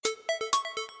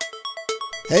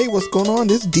Hey, what's going on?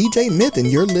 This is DJ Myth, and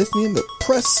you're listening to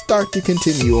Press Start to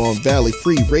Continue on Valley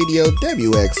Free Radio,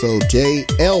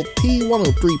 WXOJ, LP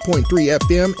 103.3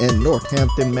 FM in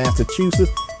Northampton,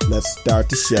 Massachusetts. Let's start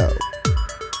the show.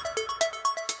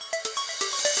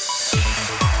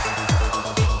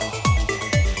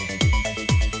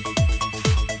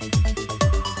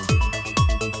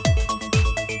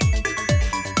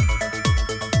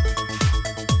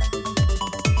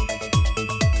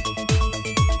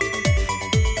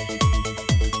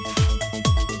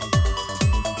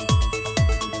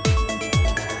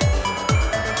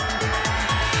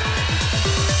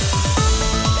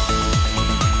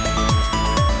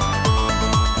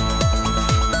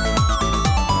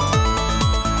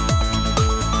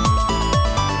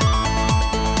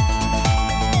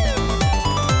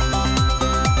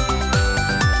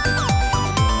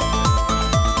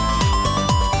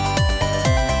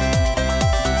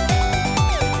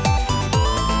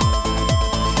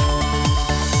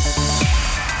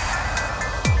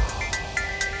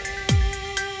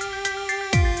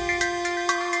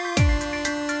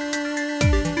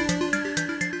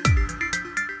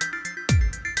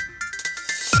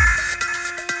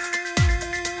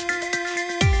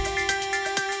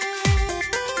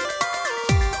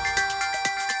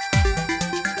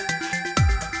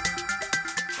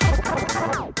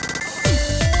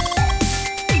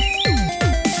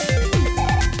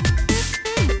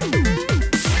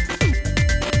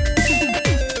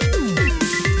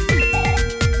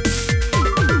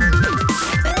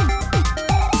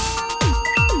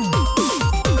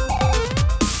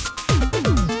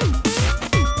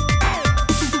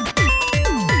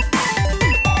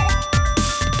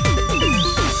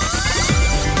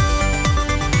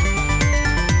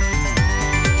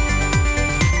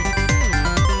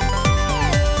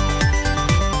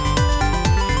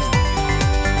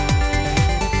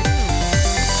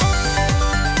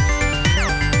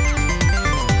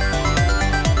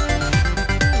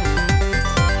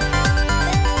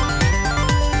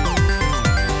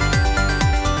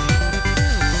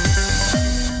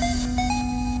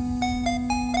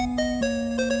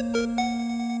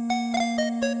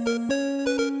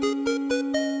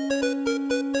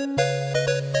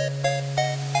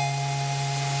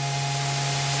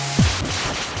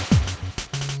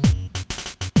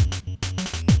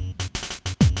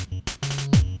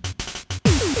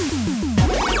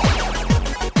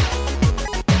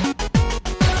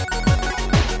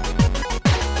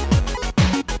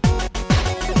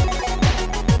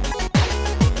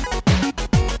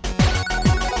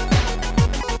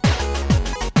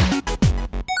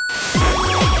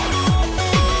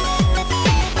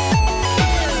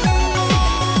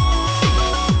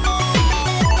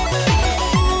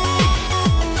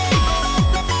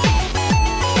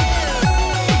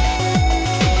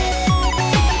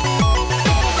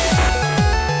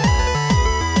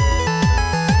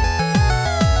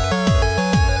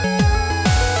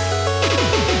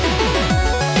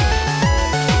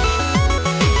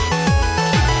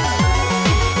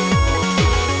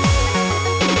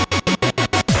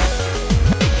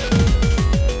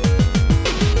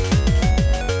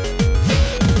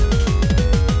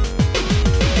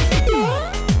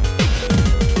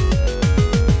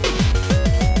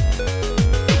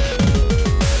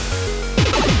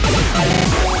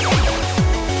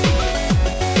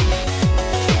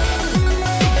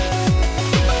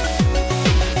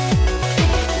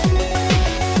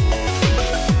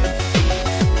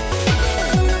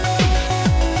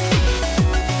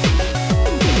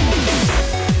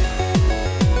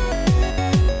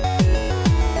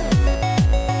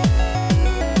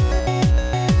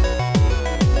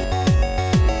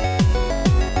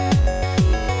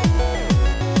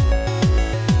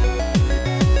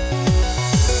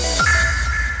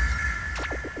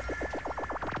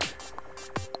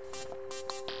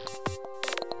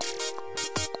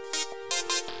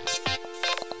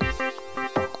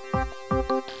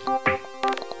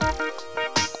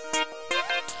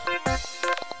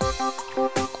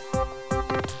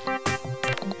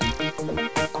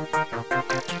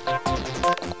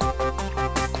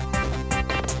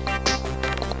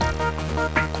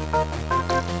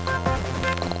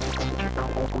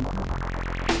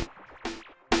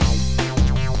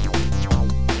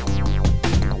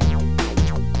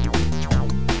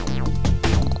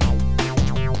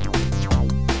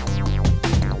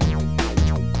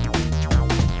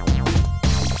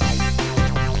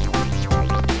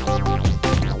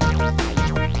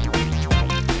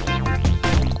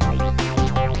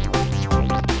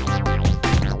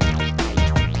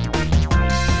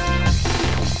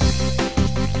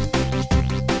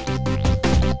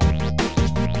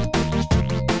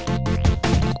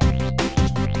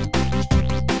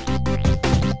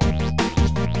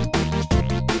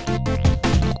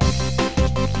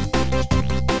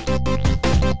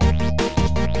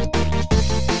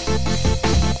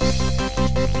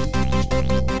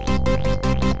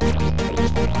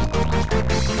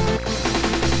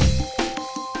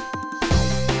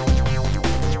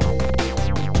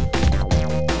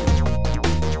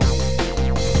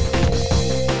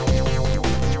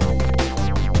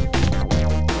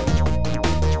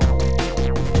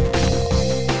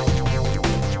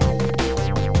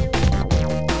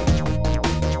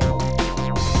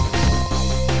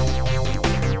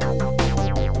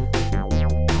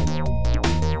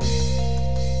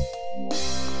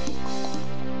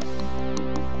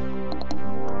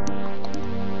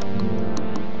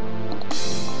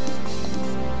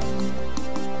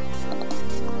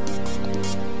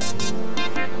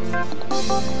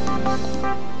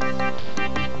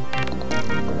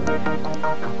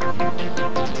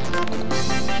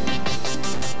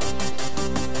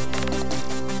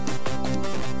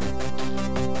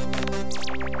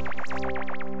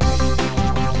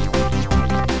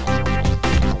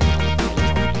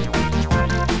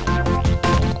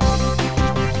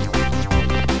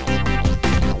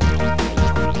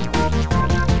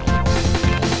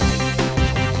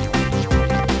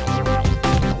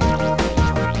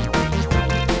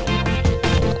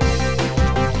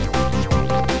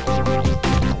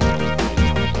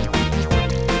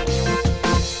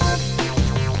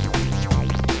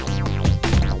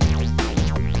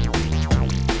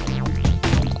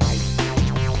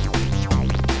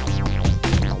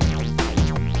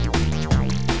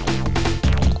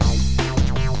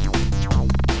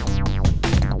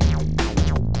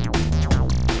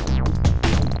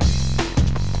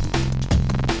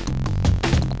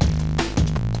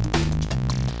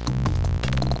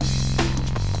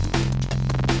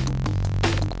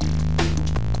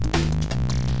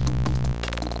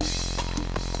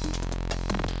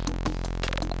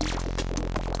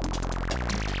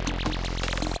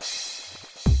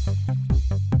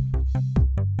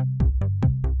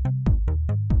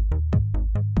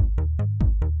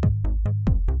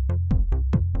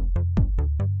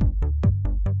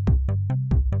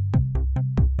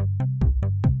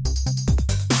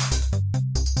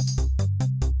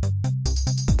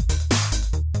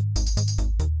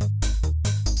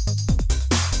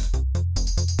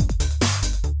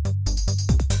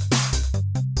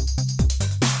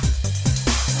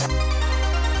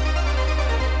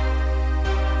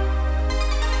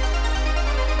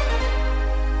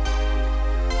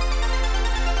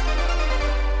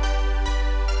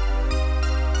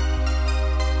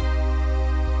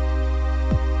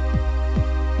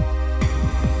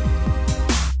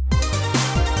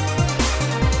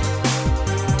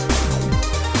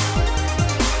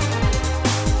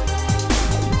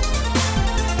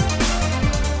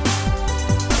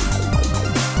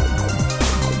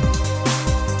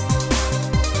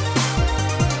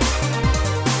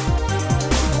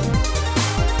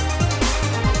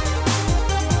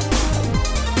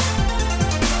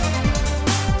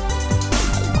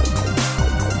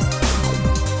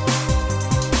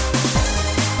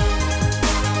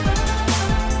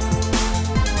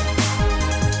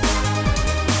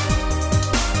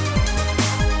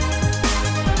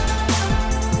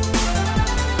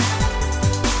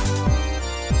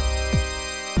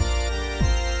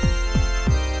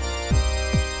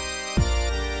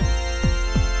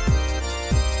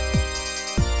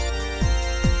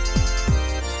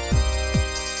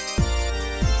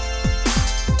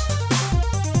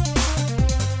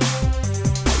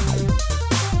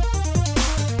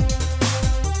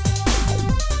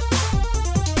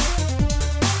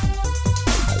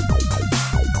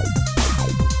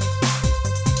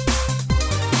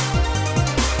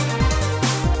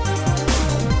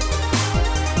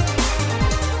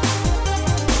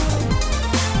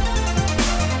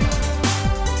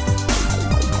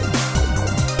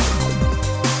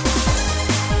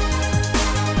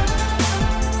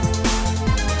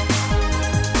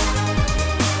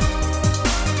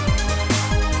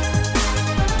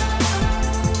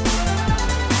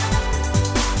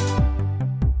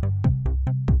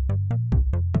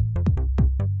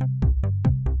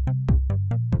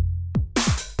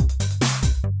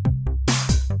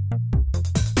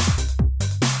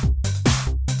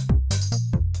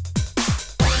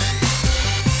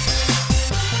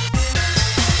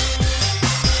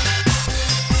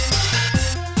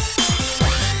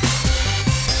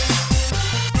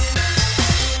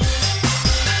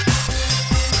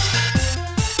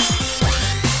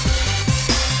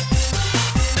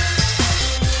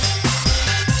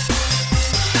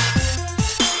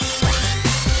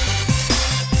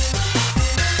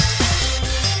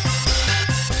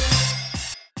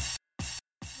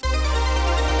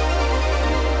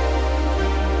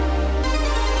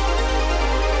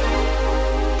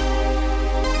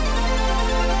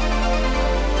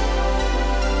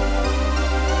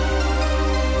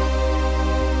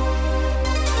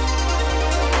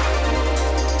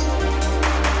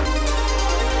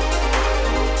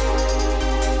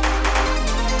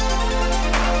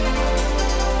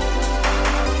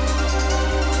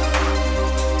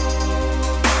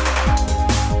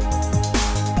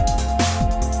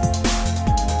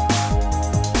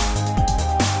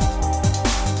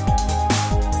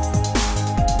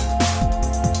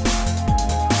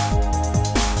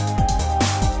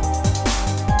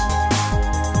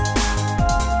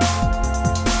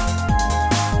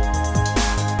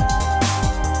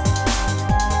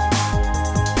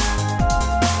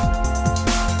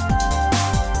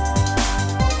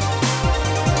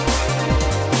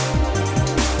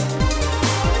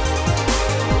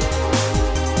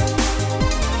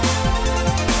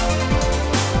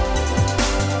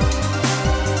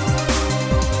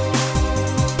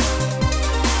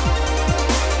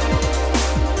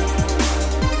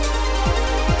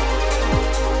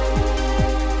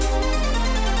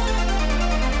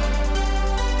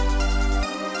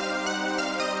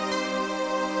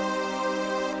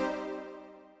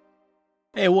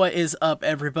 Hey, what is up,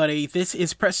 everybody? This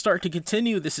is Press Start to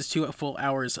Continue. This is 2 full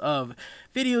hours of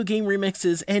video game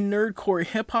remixes and nerdcore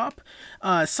hip-hop.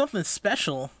 Something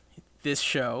special this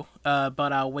show,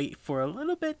 but I'll wait for a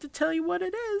little bit to tell you what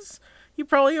it is. You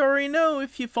probably already know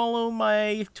if you follow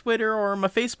my Twitter or my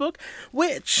Facebook,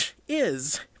 which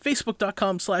is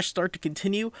facebook.com/start to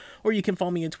continue, or you can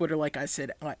follow me on Twitter, like I said,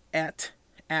 at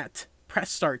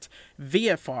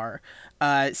PressStartVFR.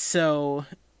 So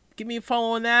give me a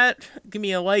follow on that. Give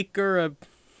me a like or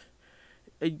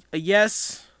a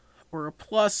yes or a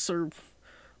plus or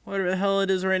whatever the hell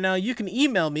it is right now. You can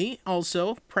email me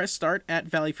also,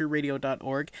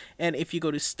 pressstart@valleyfreeradio.org. And if you go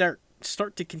to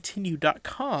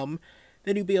starttocontinue.com,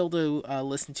 then you'll be able to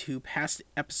listen to past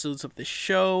episodes of the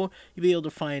show. You'll be able to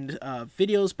find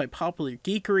videos by Popular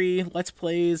Geekery, Let's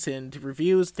Plays, and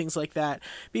reviews, things like that.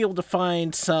 Be able to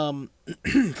find some,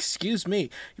 excuse me,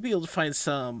 you'll be able to find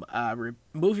some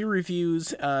movie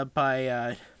reviews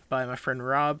by my friend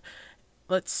Rob.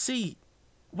 Let's see,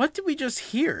 what did we just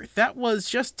hear? That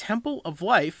was just Temple of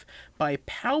Life by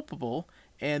Palpable,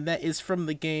 and that is from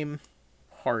the game,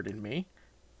 pardon me,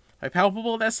 by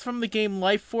Palpable. That's from the game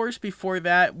Life Force. Before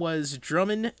that was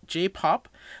Drummond J-Pop,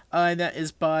 and that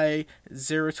is by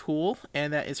Zeratul,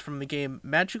 and that is from the game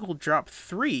Magical Drop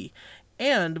 3.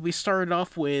 And we started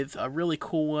off with a really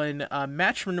cool one,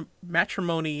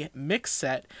 Matrimony Mix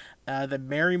Set, the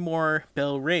Marrymore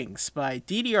Bell Rings by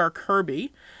DDR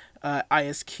Kirby,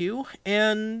 ISQ,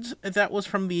 and that was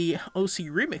from the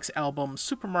OC Remix album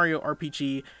Super Mario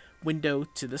RPG Window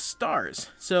to the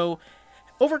Stars. So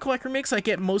Overclock Remix, I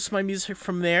get most of my music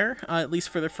from there, at least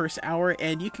for the first hour,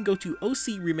 and you can go to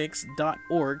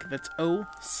ocremix.org, that's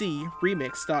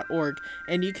ocremix.org,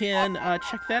 and you can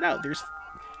check that out. There's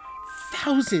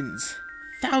thousands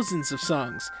of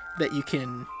songs that you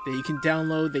can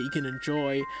download, that you can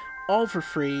enjoy, all for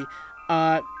free.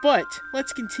 But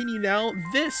let's continue now.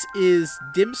 This is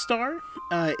Dim Star.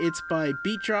 It's by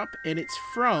Beat Drop, and it's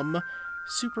from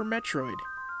Super Metroid.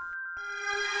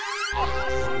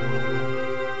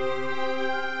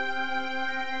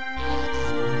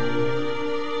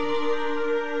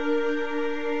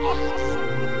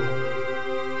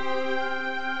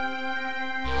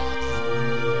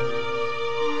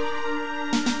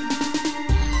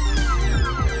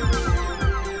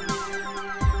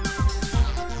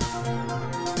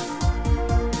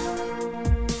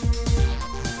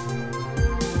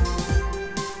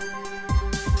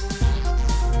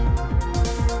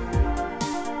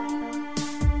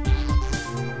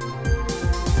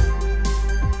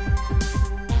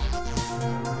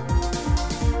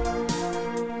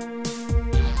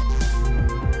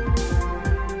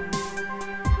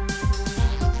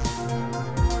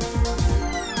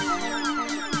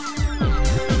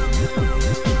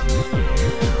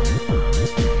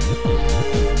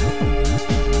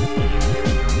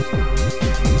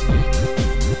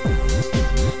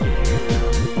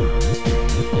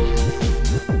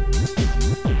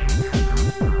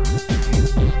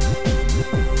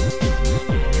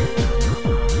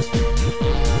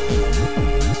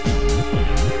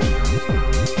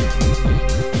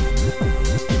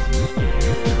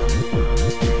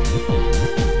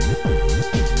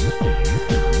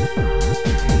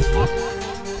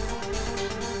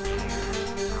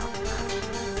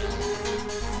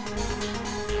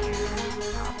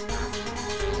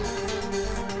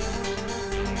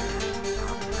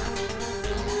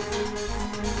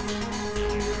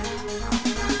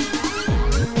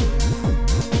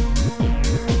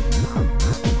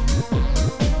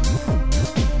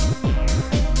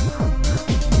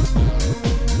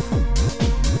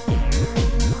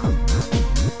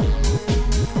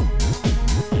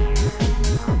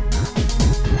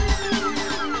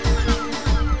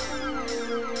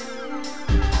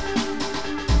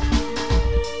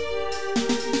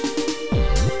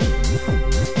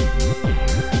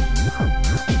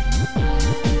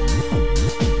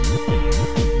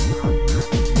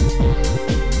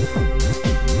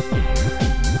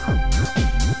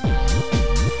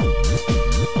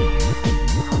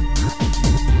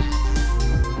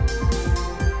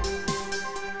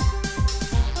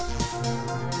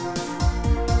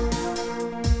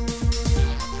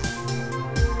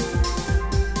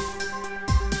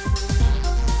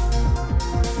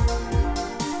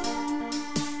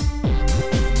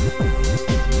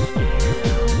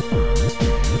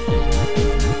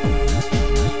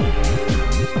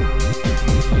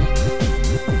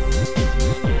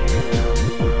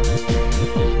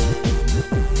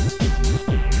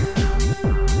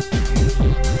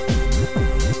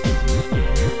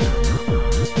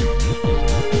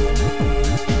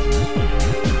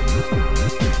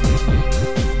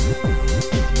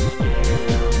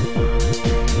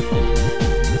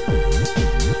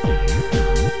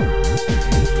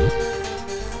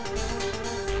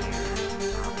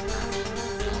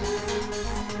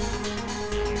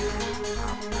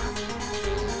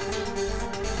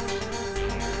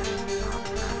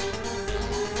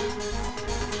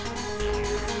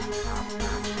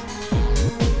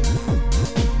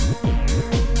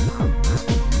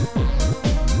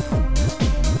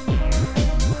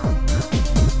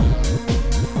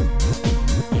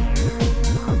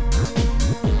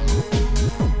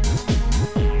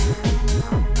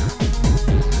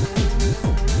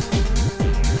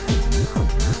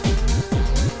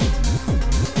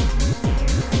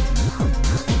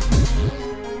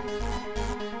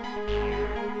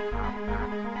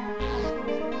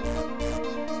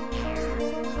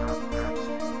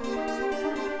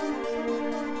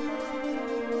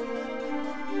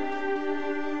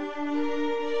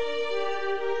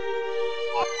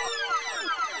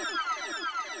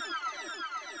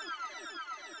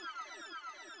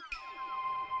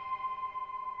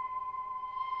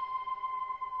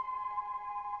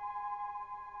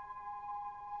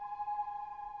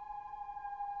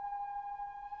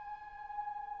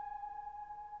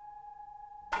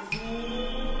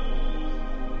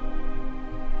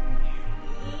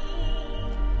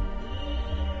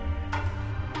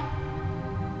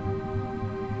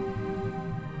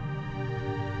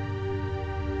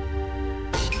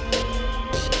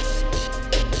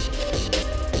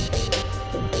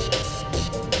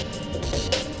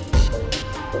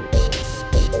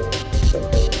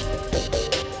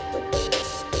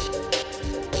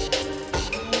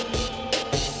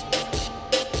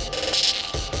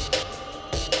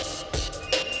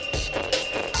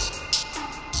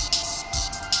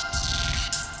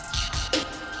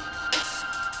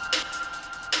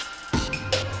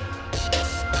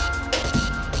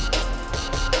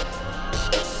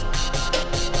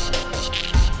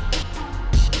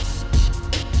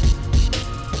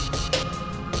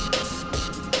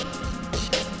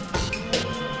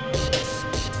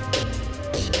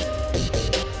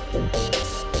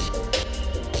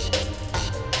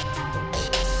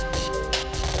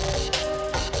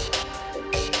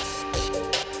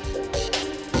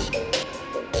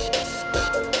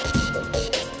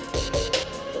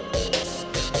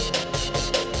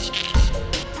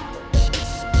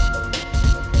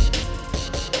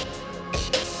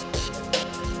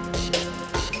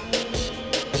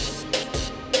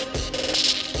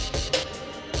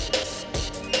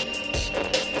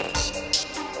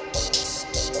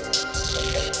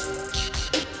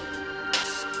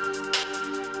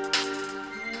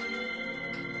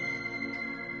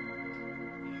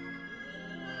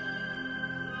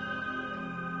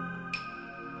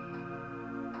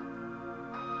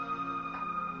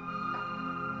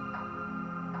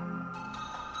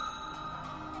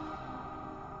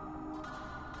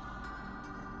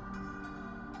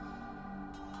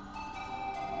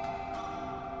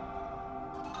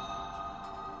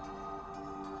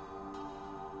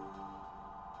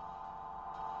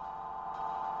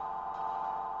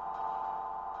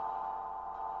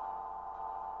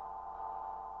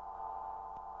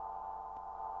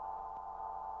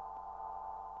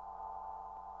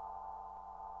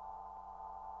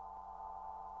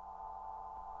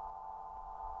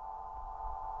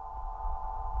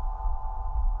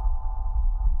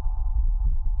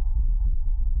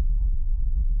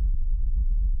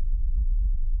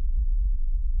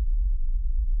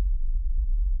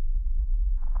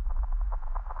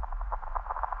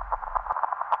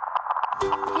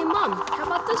 Hey, Mom, how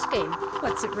about this game?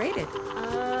 What's it rated?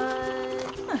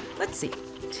 Let's see.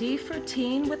 T for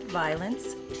teen with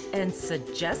violence and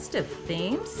suggestive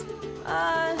themes?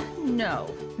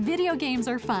 No. Video games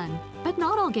are fun, but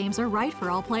not all games are right for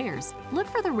all players. Look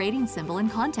for the rating symbol and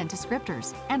content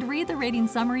descriptors, and read the rating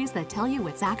summaries that tell you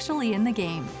what's actually in the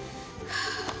game.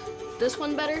 This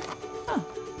one better? Oh,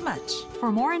 much.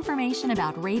 For more information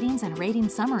about ratings and rating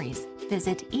summaries,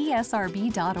 visit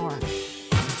esrb.org.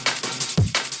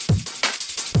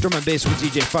 Drum and Bass with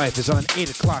DJ Fife is on 8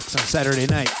 o'clock on Saturday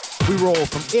night. We roll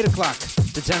from 8 o'clock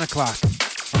to 10 o'clock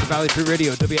on the Valley Free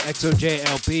Radio,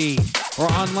 WXOJLP, or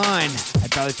online at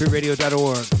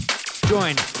valleyfreeradio.org.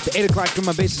 Join the 8 o'clock Drum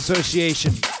and Bass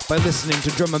Association by listening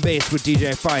to Drum and Bass with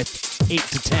DJ Fife, 8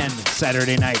 to 10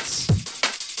 Saturday nights.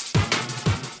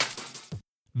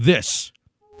 This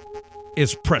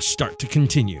is Press Start to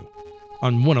Continue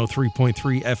on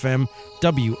 103.3 FM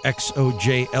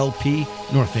WXOJLP,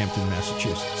 Northampton,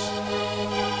 Massachusetts.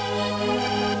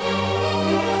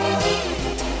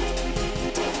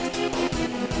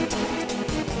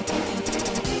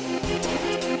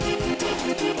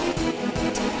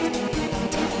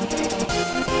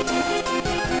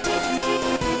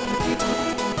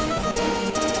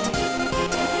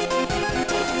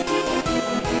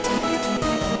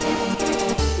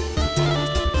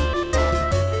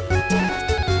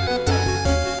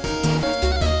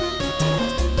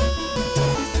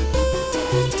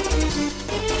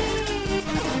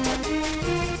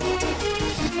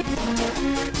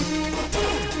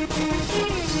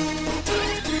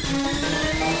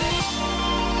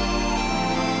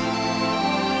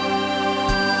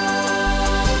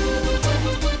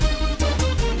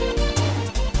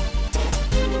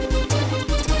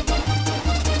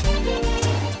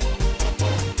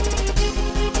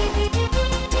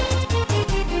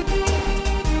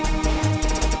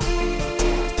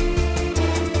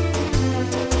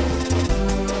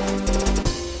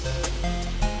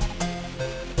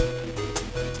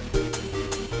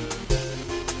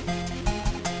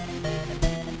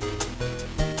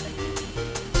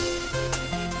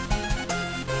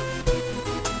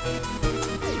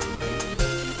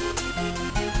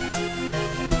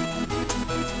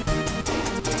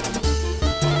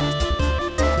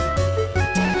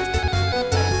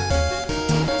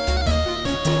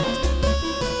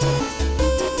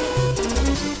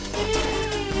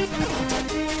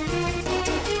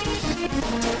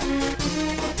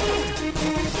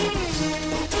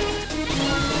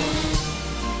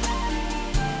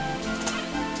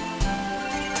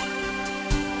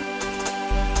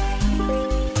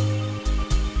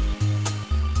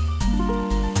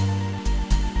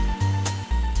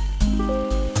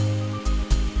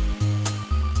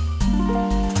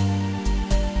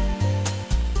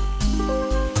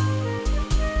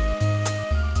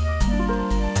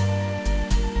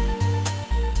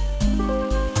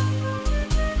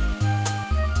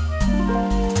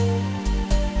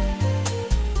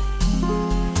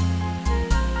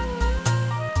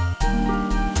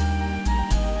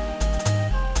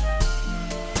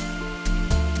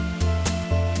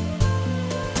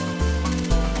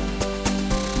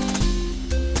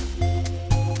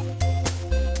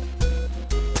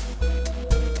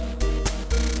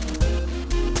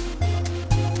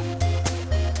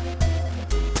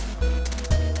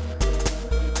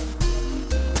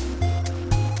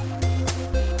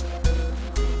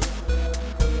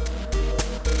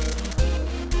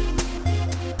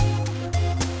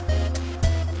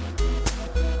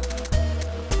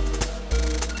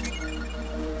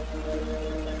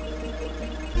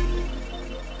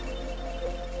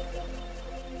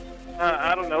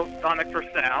 Hello, Sonic for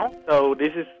Sal. So,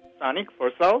 this is Sonic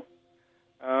for Sal.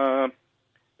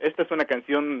 Esta es una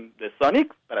canción de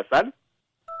Sonic para Sal.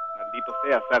 Maldito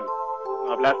sea, Sal.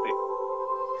 No hablaste.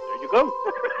 There you go.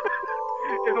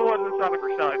 If it wasn't Sonic for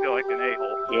Sal, I feel like an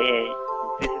a-hole. Yeah.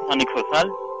 This is Sonic for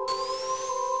Sal.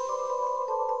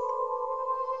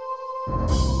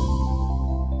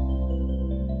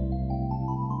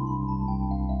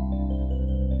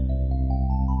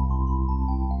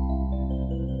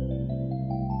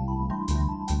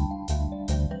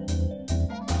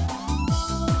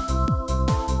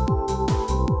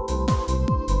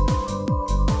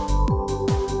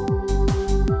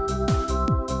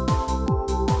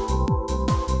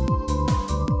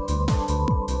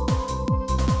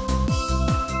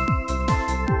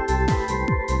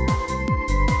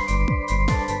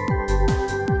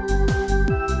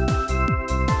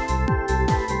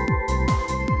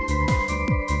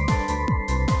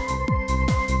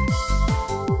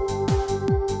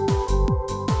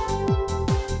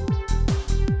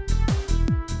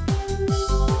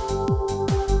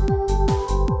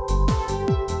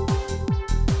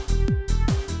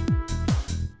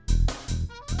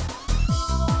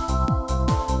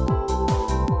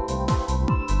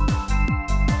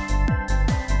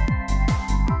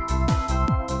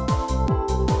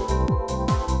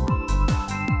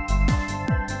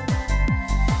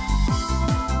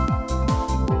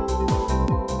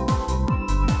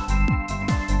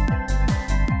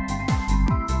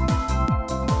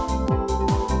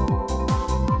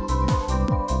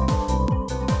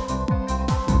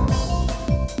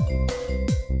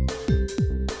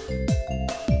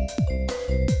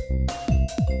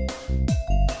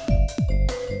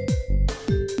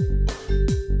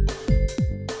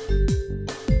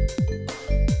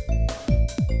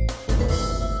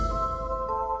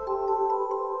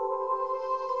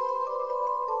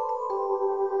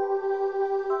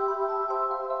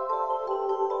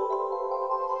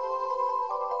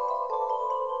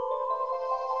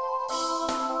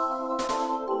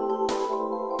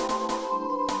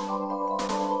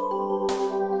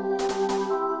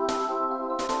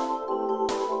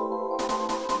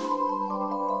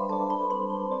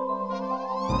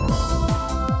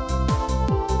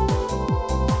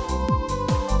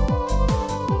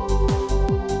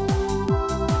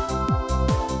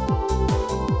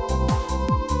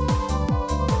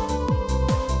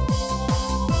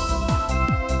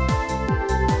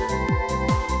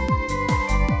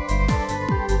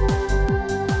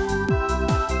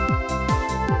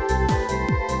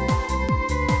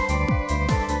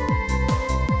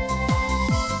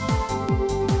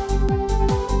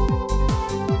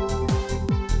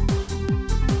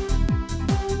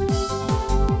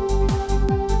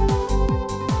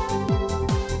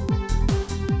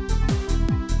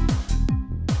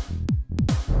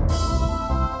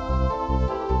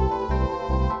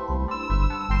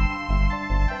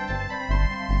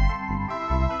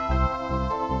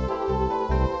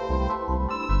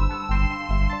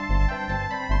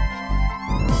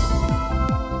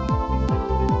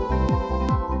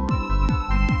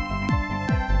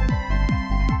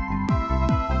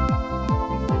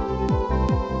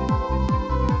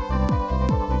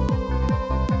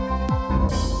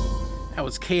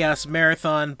 Chaos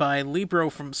Marathon by Libro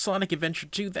from Sonic Adventure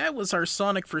 2. That was our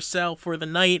Sonic for Sal for the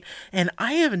night, and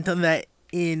I haven't done that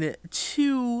in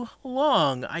too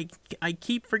long. I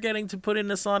keep forgetting to put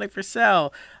in a Sonic for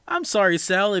Sal. I'm sorry,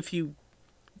 Sal, if you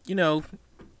are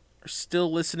still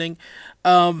listening.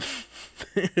 Got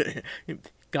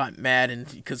mad and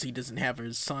because he doesn't have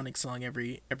his Sonic song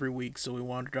every week, so he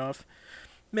wandered off.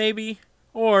 Maybe.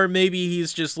 Or maybe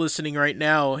he's just listening right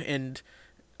now and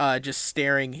just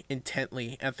staring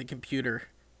intently at the computer,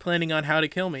 planning on how to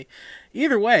kill me.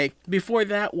 Either way, before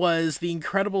that was The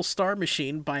Incredible Star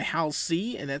Machine by Hal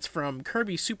C, and that's from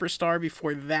Kirby Superstar.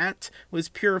 Before that was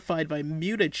Purified by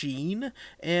Mutagene,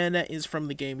 and that is from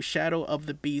the game Shadow of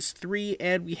the Beast 3,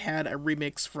 and we had a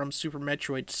remix from Super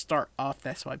Metroid to start off.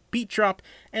 That's by Beat Drop,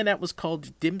 and that was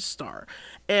called Dim Star.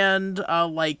 And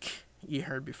like you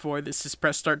heard before, this is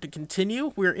Press Start to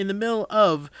Continue. We're in the middle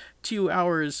of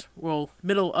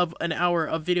middle of an hour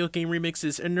of video game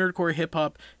remixes and nerdcore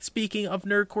hip-hop. Speaking of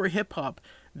nerdcore hip-hop,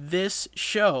 this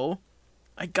show,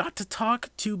 I got to talk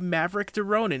to Maverick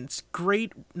DeRonan. It's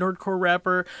great nerdcore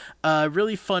rapper,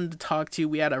 really fun to talk to.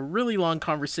 We had a really long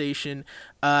conversation.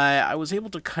 I was able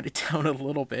to cut it down a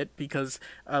little bit because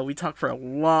we talked for a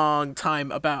long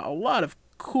time about a lot of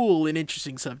cool and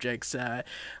interesting subjects.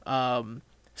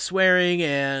 swearing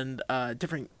and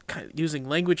different using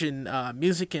language in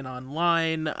music and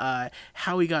online,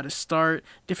 how he got to start,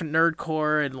 different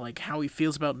nerdcore, and like how he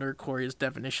feels about nerdcore, his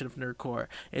definition of nerdcore.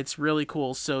 It's really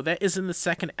cool. So that is in the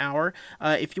second hour.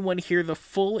 If you want to hear the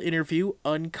full interview,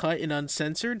 uncut and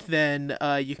uncensored, then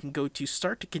you can go to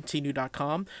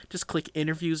starttocontinue.com. Just click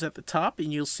interviews at the top,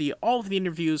 and you'll see all of the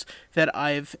interviews that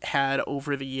I've had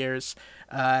over the years.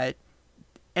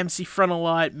 MC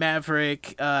Frontalot,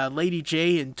 Maverick, Lady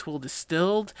J, and Twill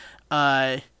Distilled,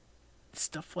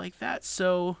 stuff like that.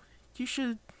 So you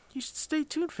should stay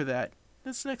tuned for that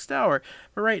this next hour.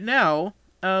 But right now,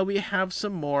 we have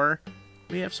some more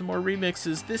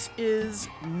remixes. This is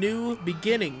New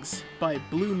Beginnings by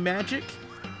Blue Magic,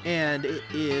 and it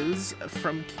is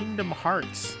from Kingdom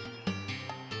Hearts.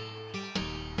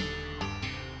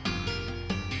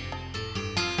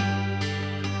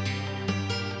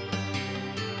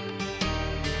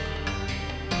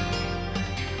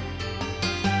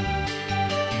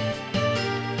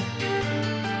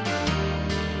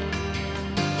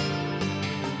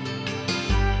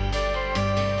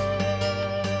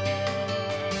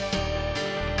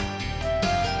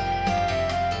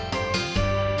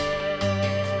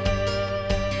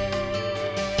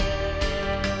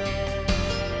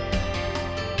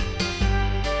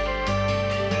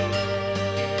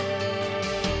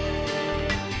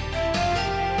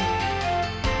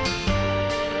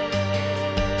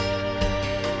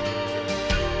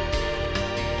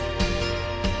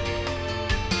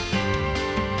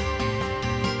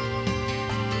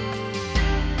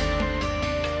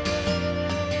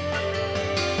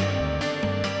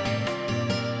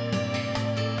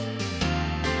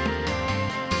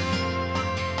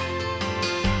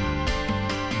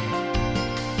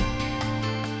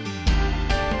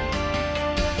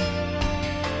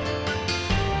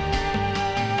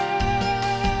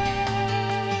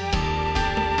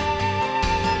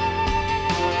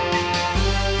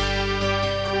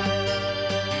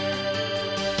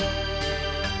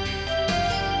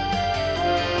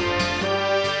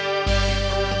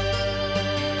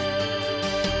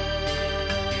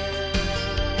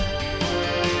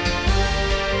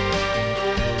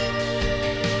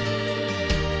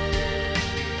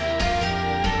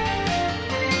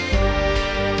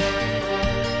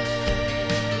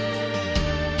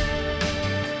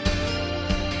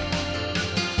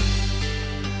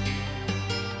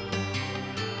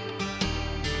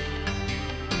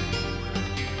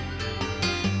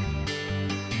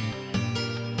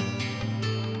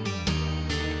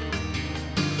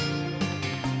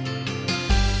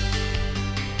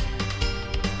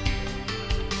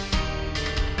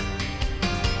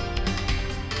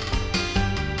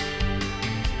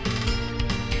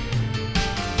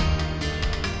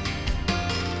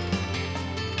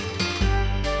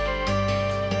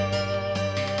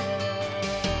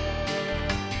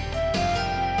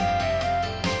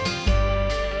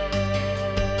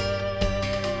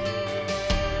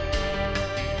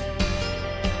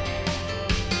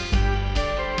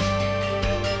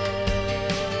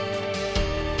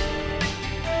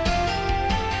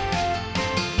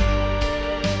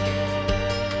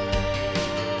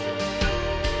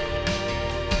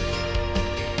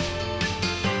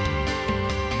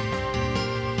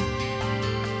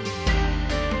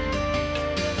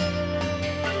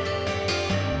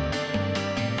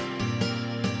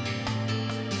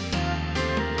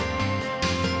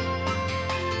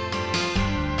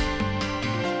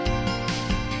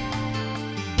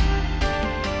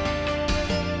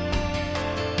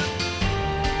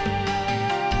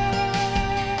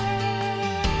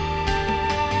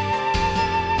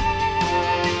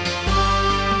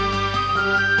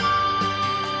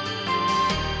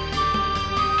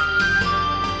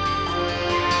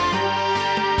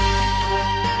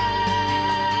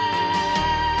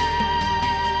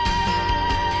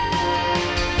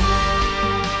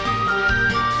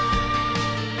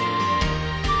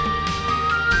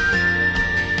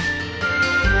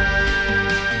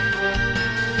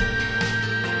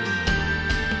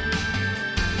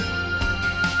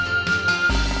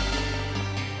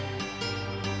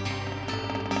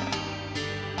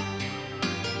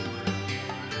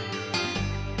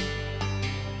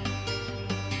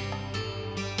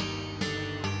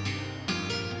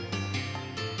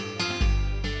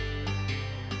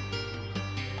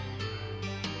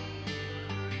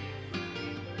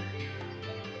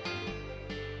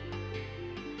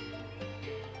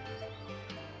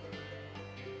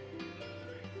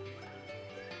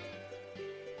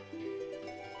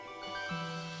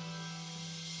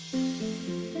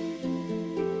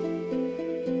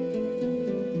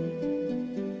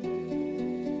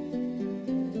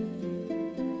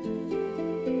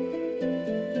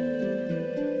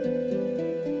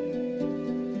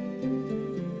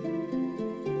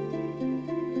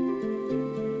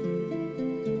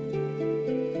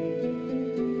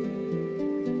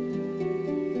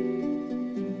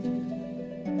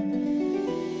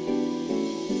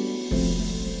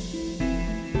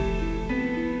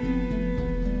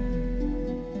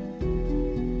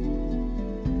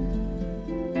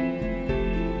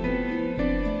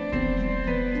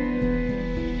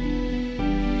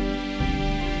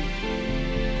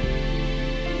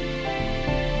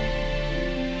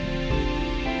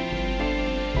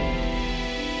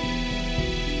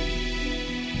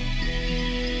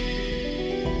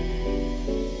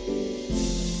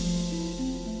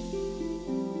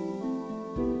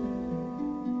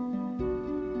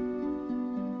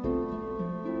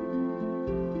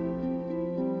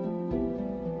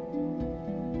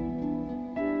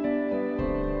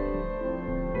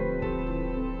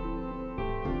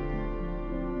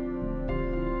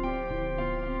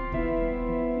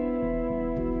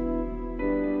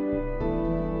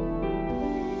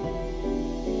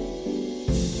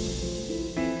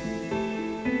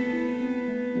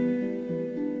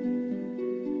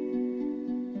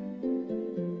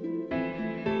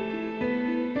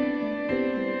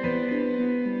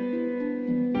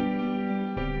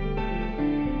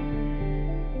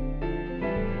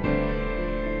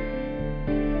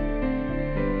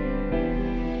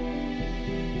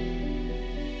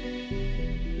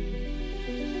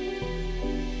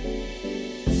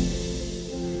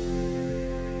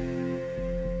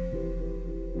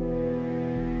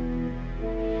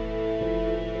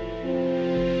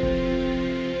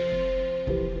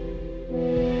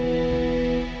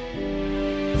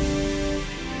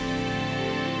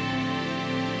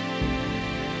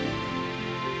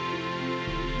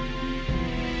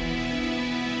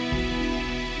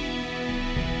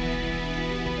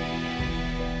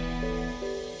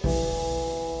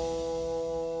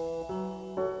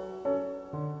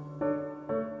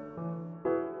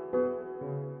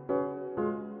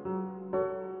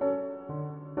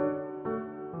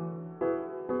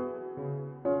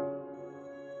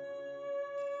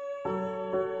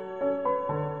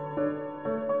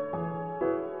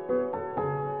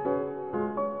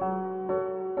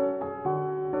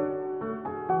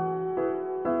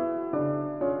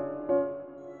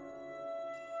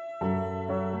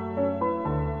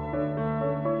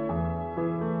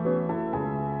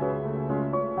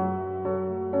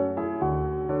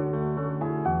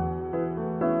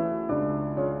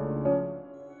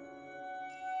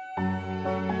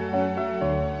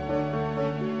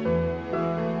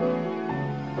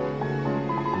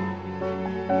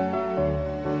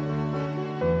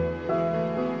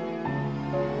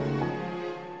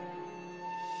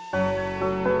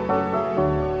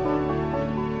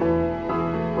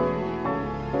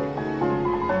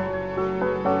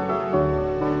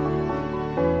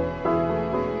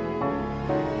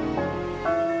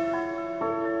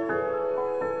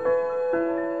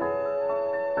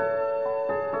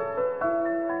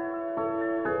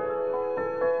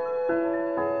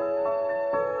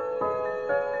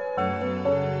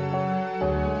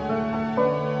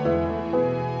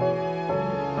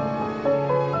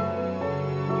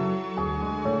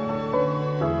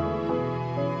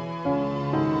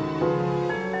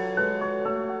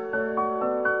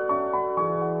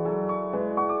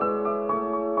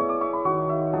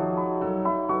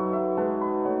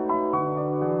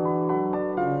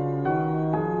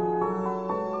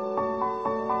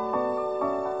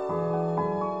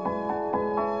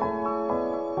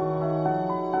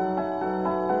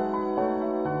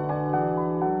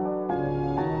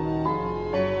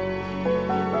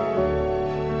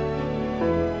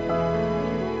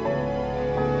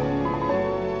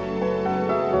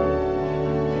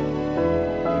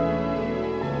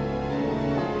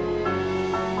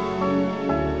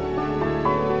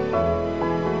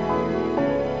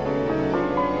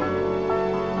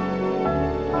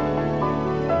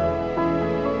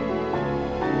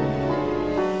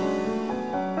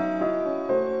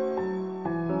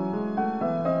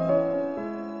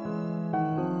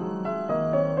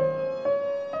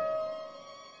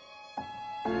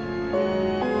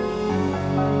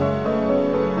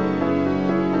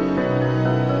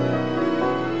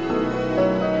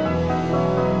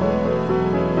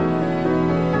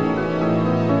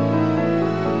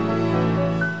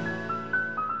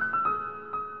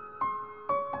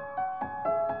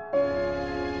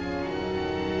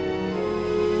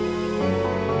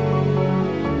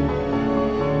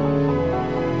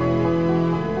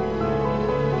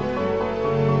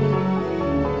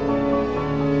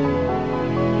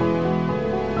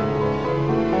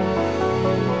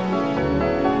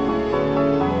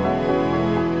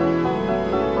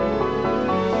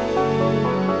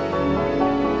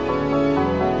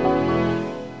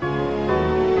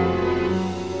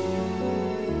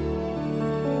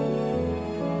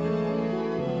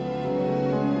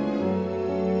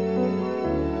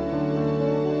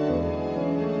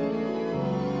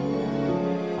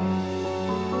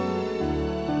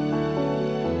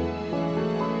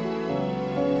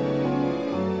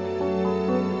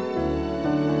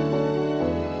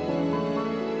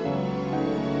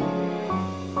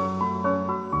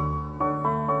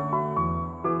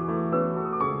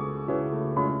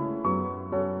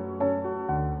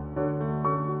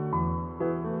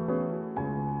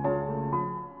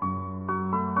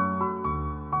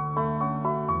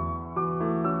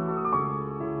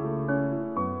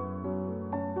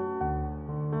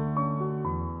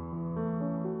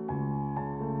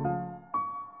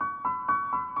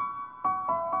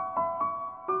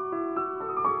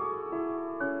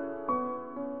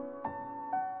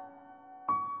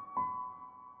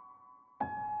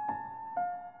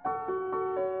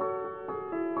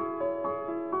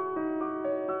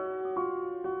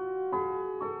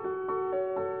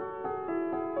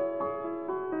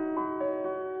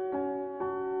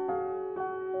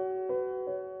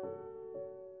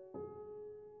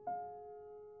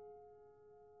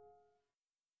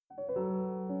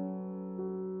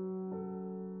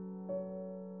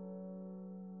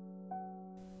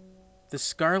 The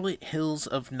Scarlet Hills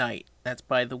of Night. That's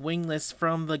by The Wingless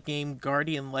from the game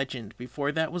Guardian Legend.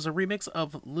 Before that was a remix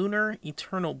of Lunar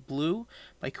Eternal Blue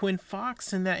by Quinn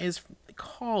Fox, and that is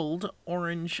called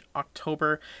Orange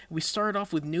October. We started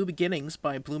off with New Beginnings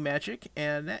by Blue Magic,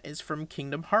 and that is from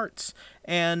Kingdom Hearts.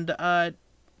 And a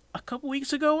couple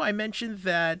weeks ago, I mentioned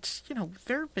that,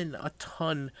 there have been a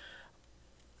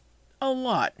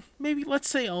lot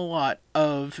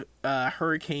of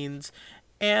hurricanes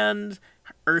and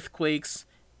earthquakes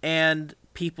and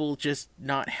people just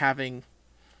not having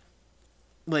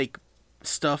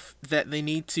stuff that they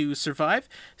need to survive.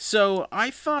 So I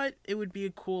thought it would be a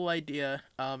cool idea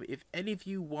if any of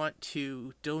you want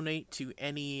to donate to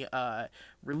any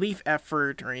relief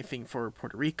effort or anything for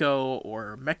Puerto Rico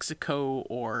or Mexico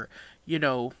or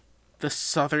the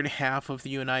southern half of the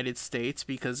United States,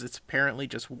 because it's apparently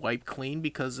just wiped clean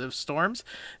because of storms,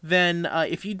 then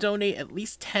if you donate at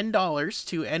least $10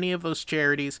 to any of those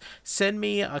charities, send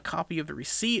me a copy of the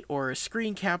receipt or a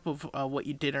screen cap of what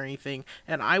you did or anything,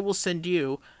 and I will send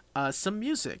you some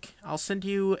music. I'll send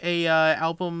you a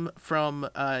album from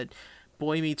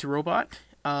Boy Meets Robot,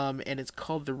 and it's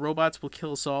called The Robots Will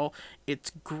Kill Us All.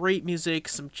 It's great music,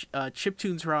 some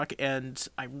chiptunes rock, and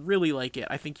I really like it.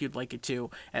 I think you'd like it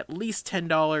too. At least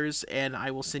 $10, and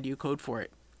I will send you a code for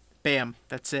it. Bam,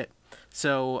 that's it.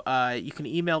 So you can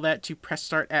email that to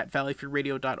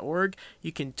pressstart@valleyfreeradio.org.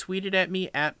 You can tweet it at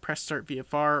me at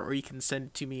pressstartvfr, or you can send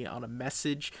it to me on a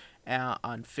message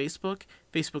on Facebook,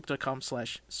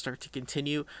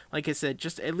 facebook.com/starttocontinue. Like I said,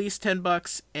 just at least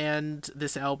 $10, and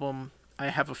this album, I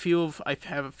have a few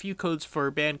codes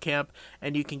for Bandcamp,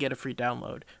 and you can get a free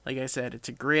download. Like I said, it's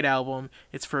a great album.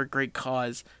 It's for a great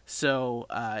cause. So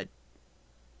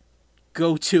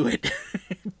go to it,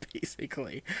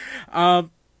 basically.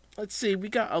 Let's see. We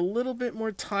got a little bit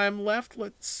more time left.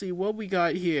 Let's see what we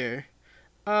got here.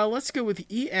 Let's go with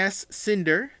E.S.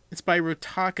 Cinder. It's by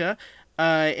Rotaka,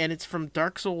 and it's from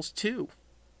Dark Souls 2.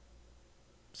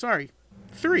 Sorry,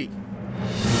 3.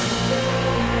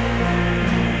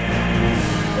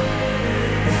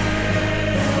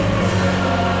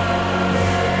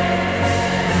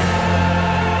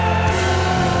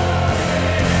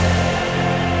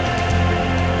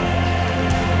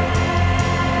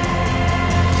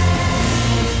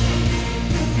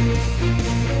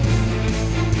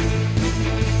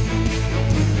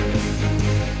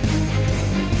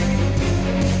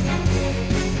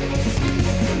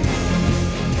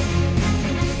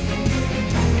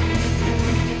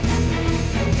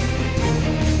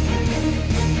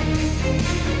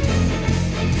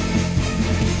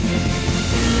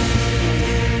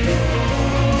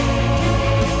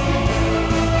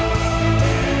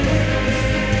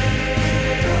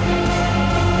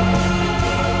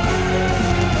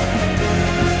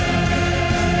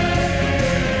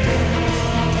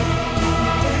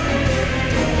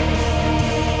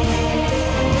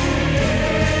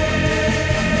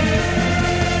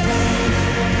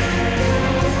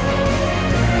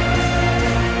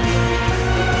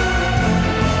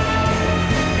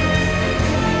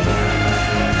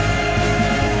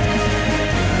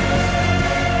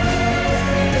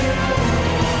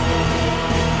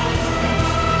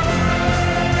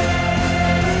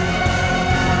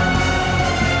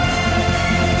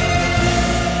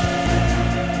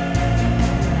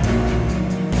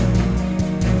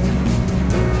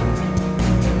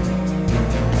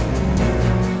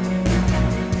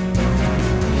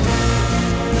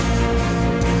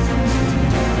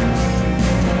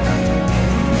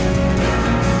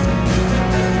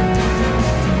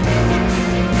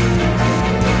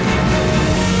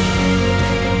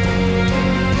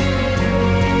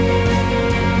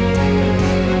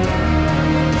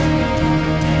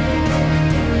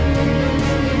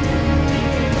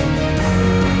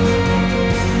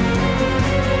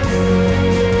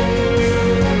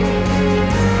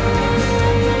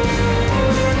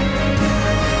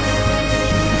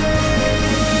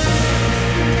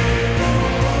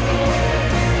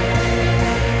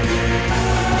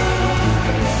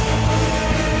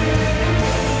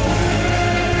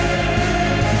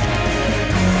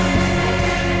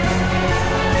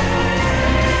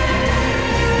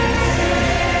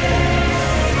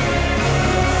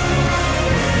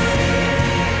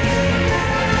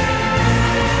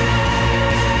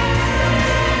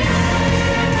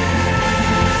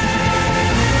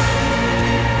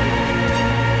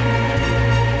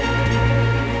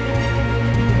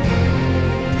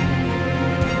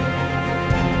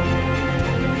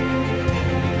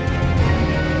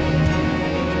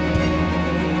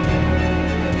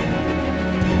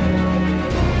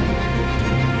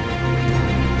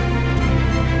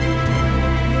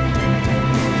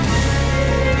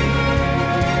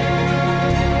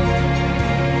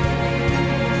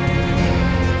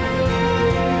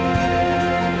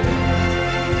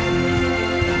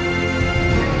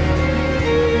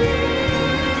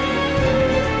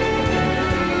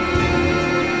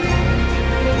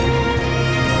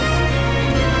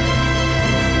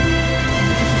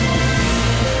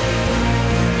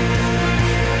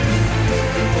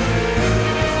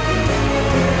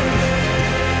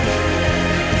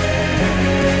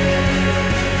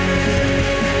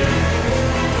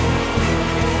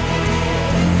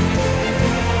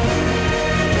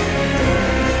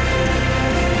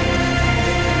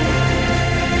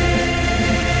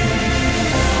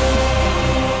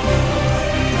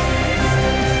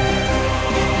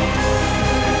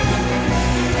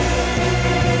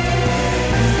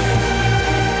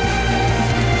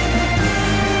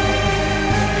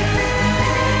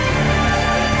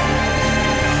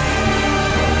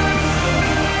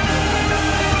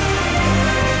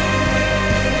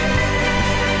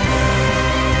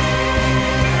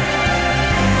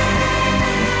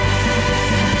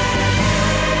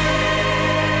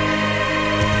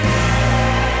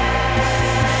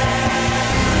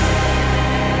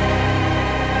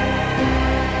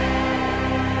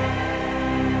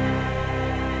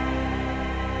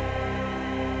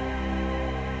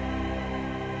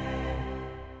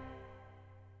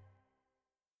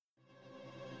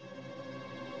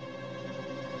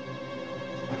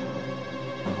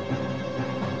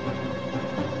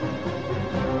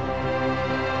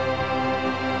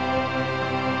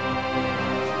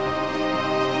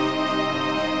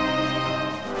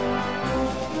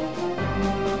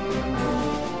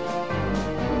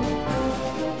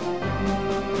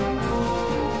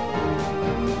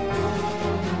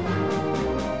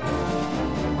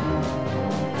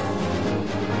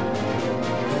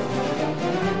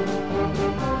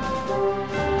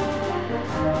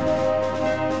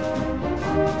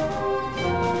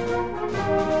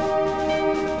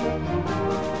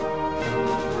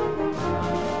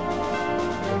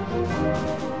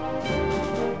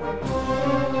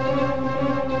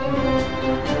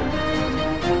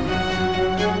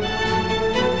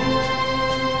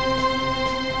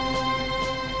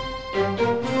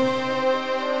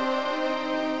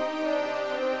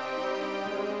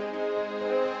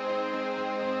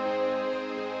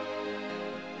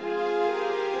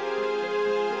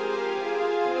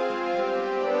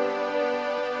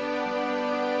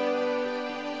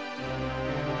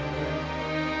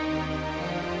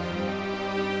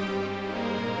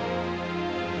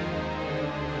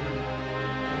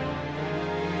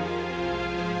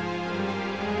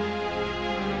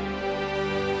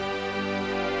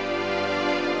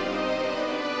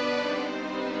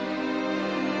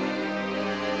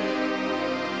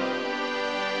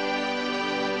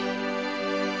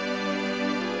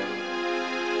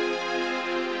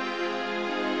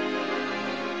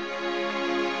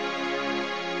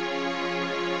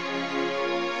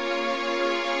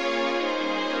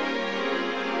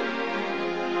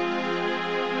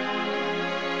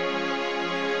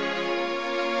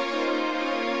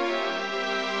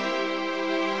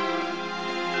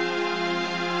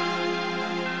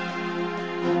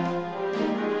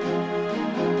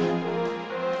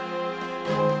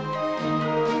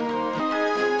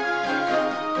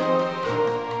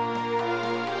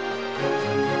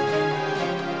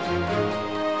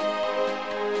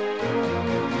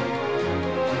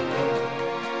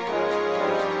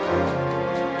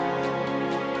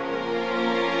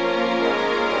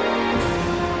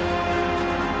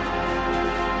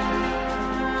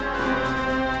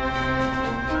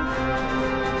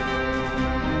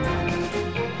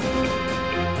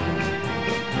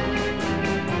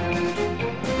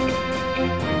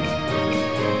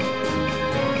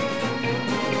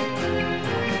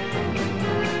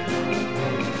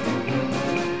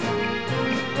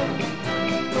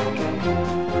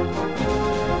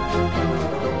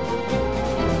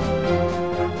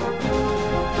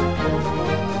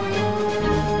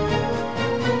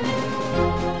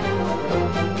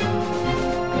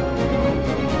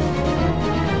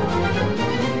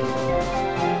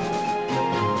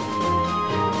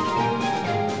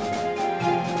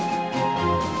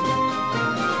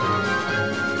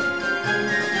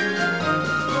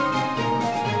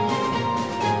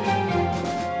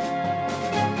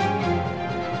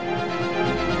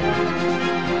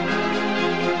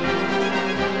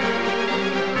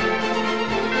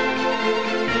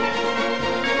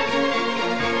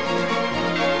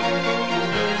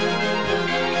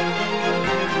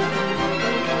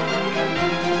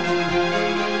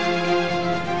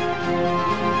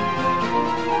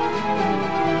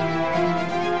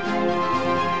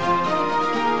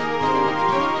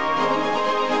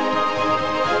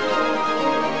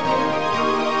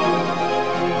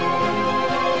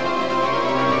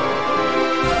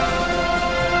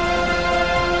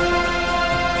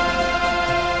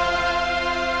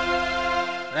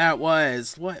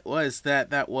 What was that?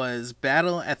 That was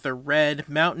Battle at the Red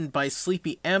Mountain by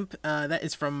Sleepy Emp. That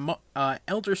is from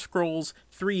Elder Scrolls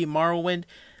 3 Morrowind.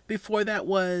 Before that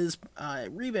was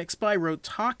remix by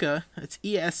Rotaka. It's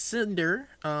E.S. Cinder,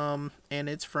 and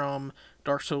it's from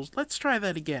Dark Souls. Let's try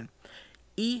that again.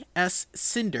 E.S.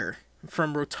 Cinder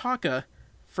from Rotaka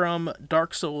from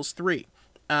Dark Souls 3.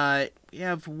 We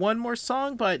have one more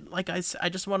song, but like I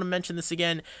just want to mention this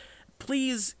again.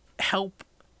 Please help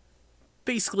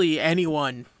basically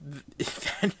anyone.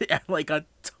 Like a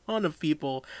ton of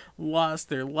people lost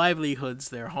their livelihoods,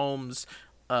 their homes.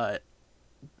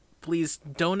 Please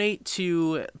donate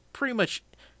to pretty much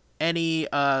any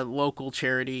local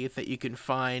charity that you can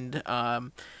find.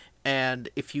 And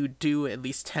if you do at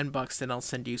least $10, then I'll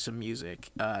send you some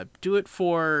music. Do it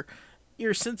for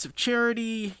your sense of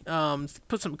charity,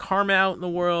 put some karma out in the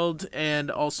world,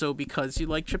 and also because you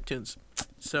like chiptunes.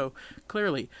 So,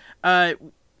 clearly.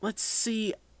 Let's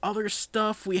see other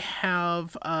stuff. We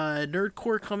have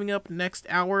Nerdcore coming up next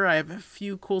hour. I have a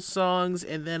few cool songs,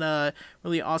 and then a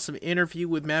really awesome interview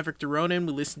with Maverick Duronin.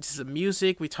 We listen to some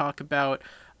music. We talk about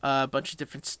a bunch of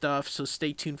different stuff, so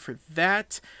stay tuned for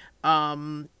that.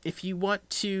 If you want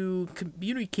to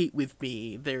communicate with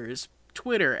me, there's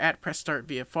Twitter at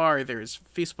PressStartVFR. There's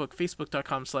Facebook,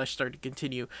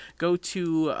 facebook.com/starttocontinue. Go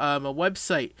to a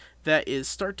website that is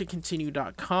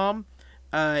starttocontinue.com.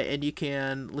 And you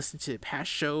can listen to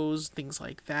past shows, things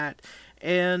like that.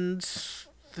 And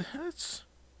that's...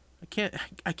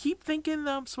 I keep thinking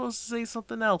that I'm supposed to say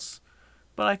something else,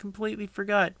 but I completely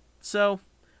forgot. So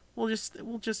we'll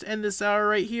just end this hour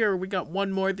right here. We got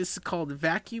one more. This is called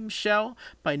Vacuum Shell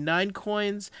by 9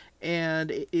 Coins,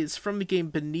 and it is from the game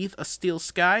Beneath a Steel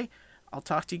Sky. I'll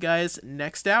talk to you guys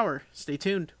next hour. Stay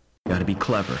tuned. Gotta be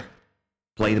clever.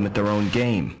 Play them at their own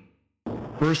game.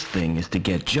 First thing is to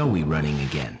get Joey running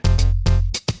again.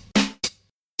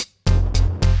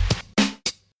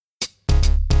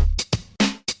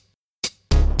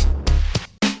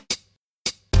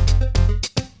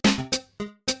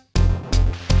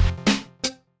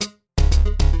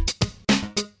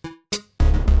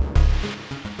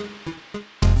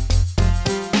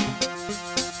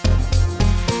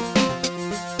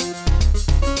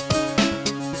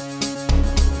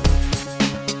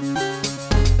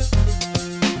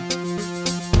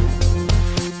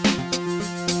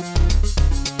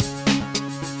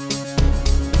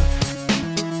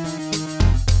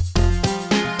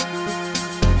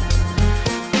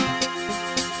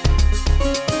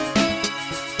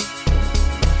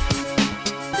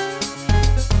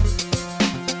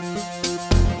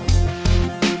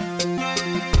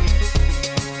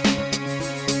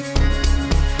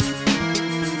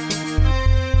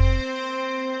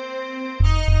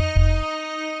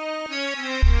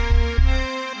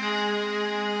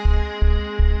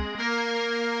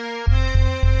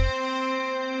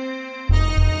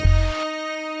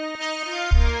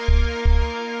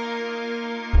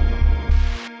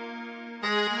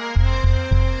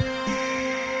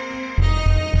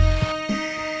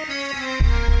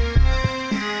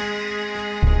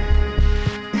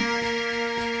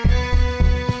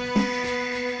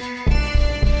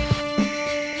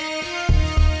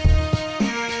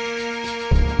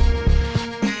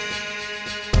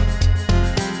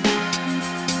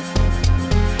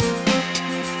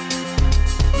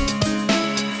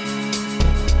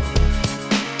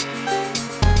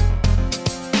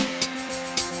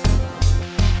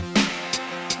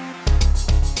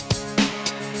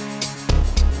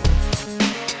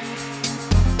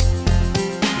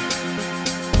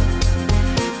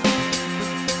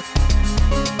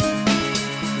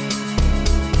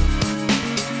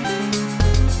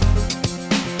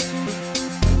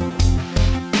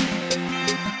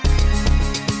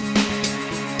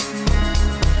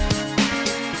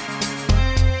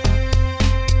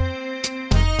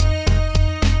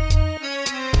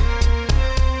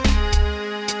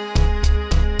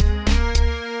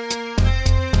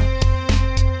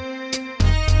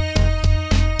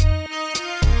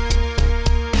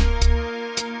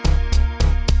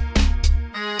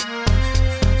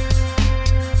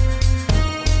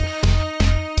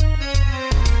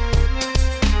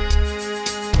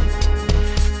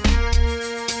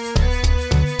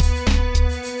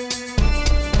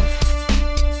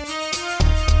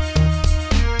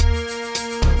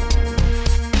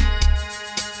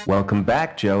 Welcome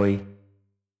back, Joey.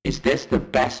 Is this the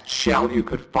best shell you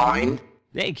could find?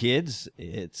 Hey kids,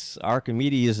 it's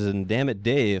Archimedes and Dammit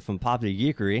Dave from Popular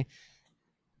Geekery.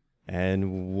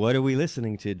 And what are we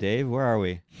listening to, Dave? Where are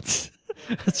we?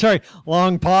 Sorry,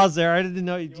 long pause there. I didn't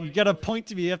know. You got to point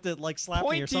to me. You have to like slap me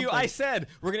or Point to something. you. I said,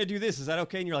 we're going to do this. Is that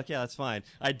okay? And you're like, yeah, that's fine.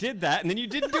 I did that, and then you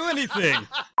didn't do anything.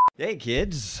 Hey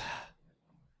kids.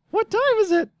 What time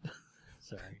is it?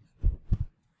 Sorry.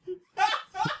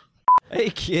 Hey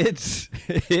kids.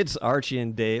 It's Archie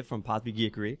and Dave from Popular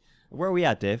Geekery. Where are we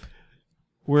at, Dave?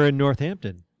 We're in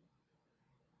Northampton.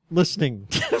 Listening.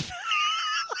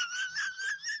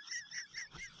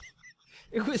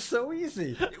 It was so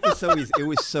easy. It was so easy. It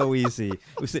was so easy.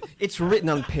 It's written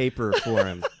on paper for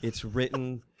him. It's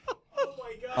written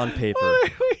on paper.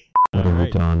 What have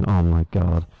we done? Oh my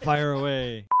God. Fire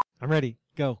away. I'm ready.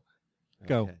 Go.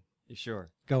 Go. Okay. You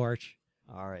sure? Go, Arch.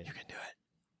 All right. You can do it.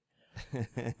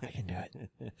 I can do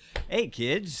it. Hey,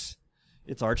 kids.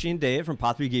 It's Archie and Dave from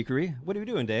Popular Geekery. What are we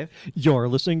doing, Dave? You're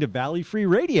listening to Valley Free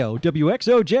Radio,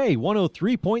 WXOJ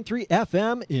 103.3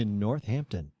 FM in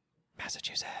Northampton,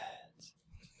 Massachusetts.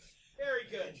 Very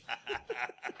good.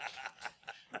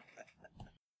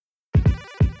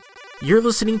 You're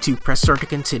listening to Press Start to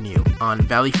Continue on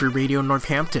Valley Free Radio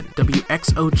Northampton,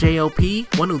 WXOJLP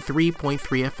 103.3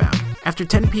 FM. After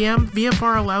 10 p.m.,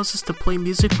 VFR allows us to play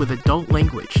music with adult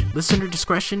language. Listener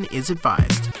discretion is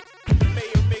advised.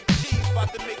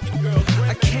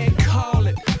 I can't call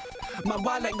it. My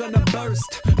wallet gonna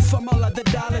burst from all of the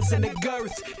dollars in the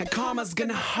girth, and karma's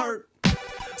gonna hurt.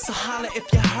 So holla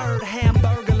if you heard,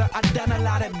 Hamburglar, I done a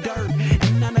lot of dirt,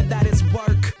 and none of that is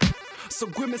work. So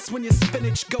grimace when your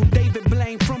spinach, go David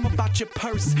Blaine from about your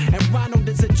purse, and Ronald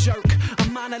is a jerk, a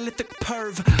monolithic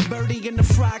perv. Birdie and the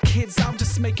Fry Kids, I'll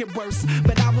just make it worse,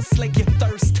 but I will slake your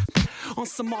thirst. On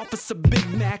some Officer Big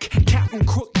Mac, Captain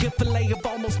Crook, get fillet of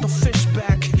almost a fish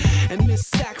back, and this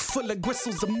sack full of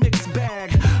gristles, a mixed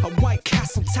bag, a White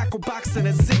Castle tackle box and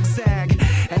a zigzag,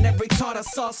 and every tartar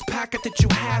sauce packet that you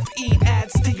have eat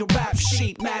adds to your rap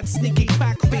sheet. Mad sneaky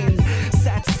crack fiend,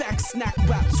 sad sack snack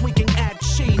rap tweaking add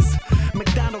cheese.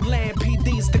 McDonald Land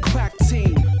PD's the crack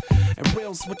team, and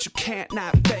real's what you can't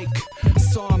not fake.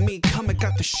 Saw me coming,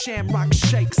 got the shamrock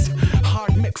shakes,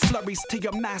 hard McFlurries to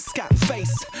your mascot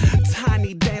face,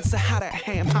 tiny dancer, how that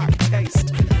ham hock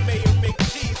taste. Mayor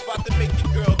McCheese about to make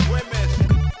your girl grimace.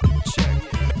 Check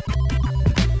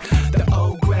it. The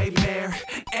old gray mare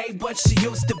ain't what she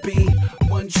used to be.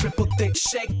 One triple thick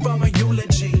shake from a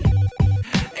eulogy.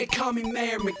 They call me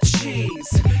Mayor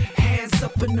McCheese. Hands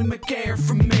up in the McAir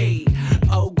for me.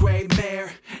 Old gray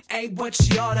mare ain't what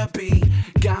she oughta be.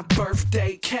 Got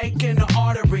birthday cake in the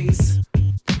arteries.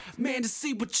 Man, to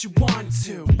see what you want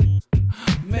to.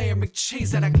 Mayor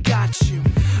McCheese, that I got you.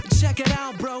 Check it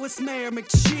out, bro, it's Mayor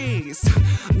McCheese.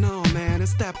 No, man,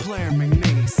 it's that player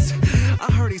McNeese.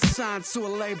 I heard he signed to a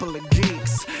label of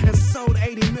geeks and sold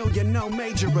 80 million, no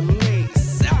major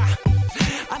release.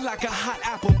 I'd like a hot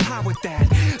apple pie with that.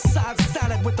 Side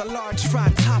salad with a large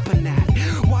fried toppinette.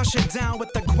 Wash it down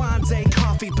with the Grande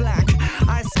coffee black.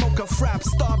 I smoke a frap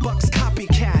Starbucks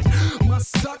copycat.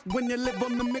 Must suck when you live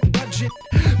on the McBudget.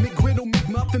 McGriddle,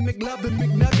 McMuffin, McLovin,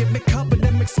 McNugget, McCubbin,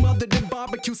 and McSmothered in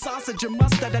barbecue sausage and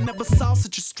mustard. I never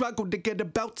sausage a struggle to get a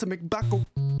belt to McBuckle.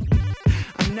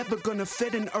 I'm never gonna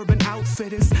fit in Urban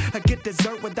Outfitters. I get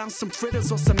dessert without some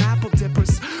fritters or some apple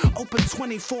dippers. Open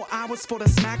 24 hours for the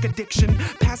smack addiction.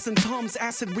 Passing Tom's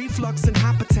acid reflux and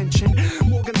hypertension.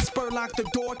 Morgan Spurlock the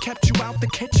door, kept you out the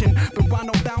kitchen. But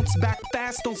Ronald bounced back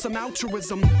fast on some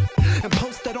altruism and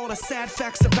posted all the sad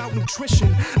facts about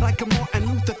nutrition, like a Martin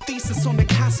Luther thesis on the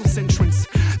castle's entrance.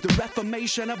 The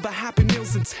reformation of the Happy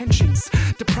Meal's intentions,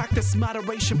 to practice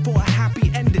moderation for a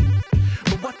happy ending.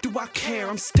 But what do I care?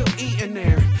 I'm still eating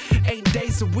there. 8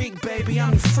 days a week, baby,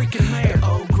 I'm the freaking mayor. The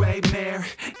old gray mare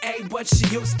ain't what she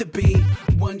used to be.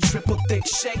 One triple thick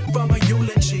shake from a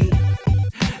eulogy.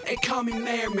 They call me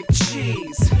Mayor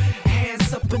McCheese.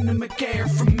 Hands up in the McAir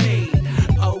for me.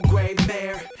 Old gray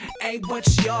mare ain't what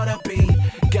she oughta be.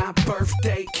 Got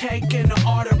birthday cake in the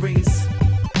arteries.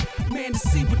 Man, to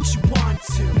see what you want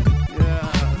to.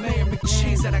 Yeah. Mayor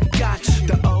McCheese, that I got you.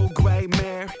 The old gray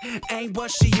mare ain't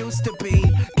what she used to be.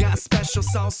 Got special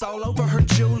sauce all over her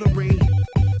jewelry.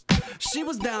 She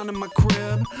was down in my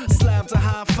crib, slapped a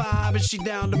high five and she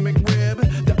down to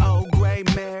McRib. The old gray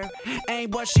mare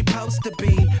ain't what she supposed to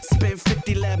be. Spent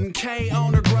 11K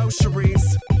on her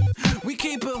groceries. We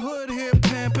keep a hood here,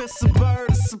 pimp. It's a bird,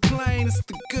 it's a plane, it's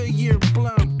the Goodyear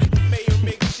blunt. Mayor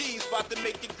McCheese about to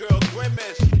make your girl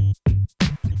grimace.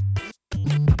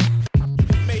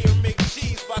 Mayor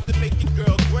McCheese about to make your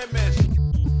girl grimace.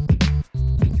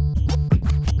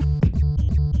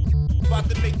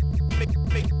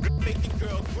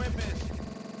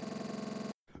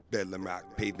 rock,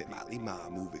 pavement, Motley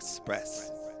Mob, Move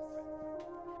Express.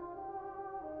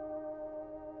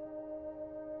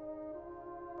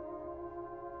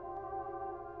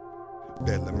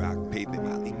 Bedlam rock, pavement,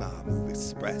 Motley Mob, Move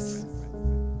Express.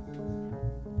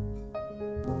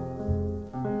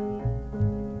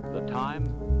 The time,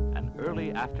 an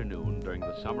early afternoon during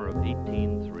the summer of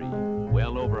 1803,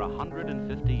 well over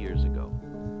 150 years ago.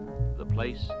 The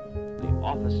place, the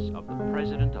office of the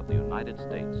President of the United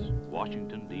States,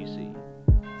 Washington, D.C.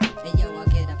 Hey yo, I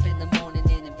get up in the morning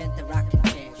and invent the rocking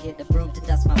chair. Get the broom to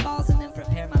dust my balls and then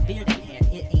prepare my beard and hair.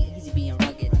 It ain't easy being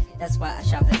rugged, that's why I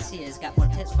shop at Sears. Got more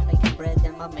tips for making bread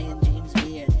than my man James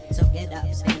Beard. So get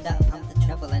up, stand up, pump the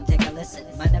treble and take a listen.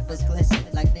 My nipples glisten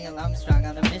like Neil Armstrong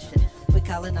on a mission. We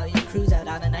calling all your crews out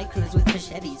on a night cruise with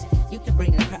machetes. You can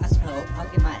bring a crossbow, I'll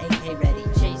get my AK ready.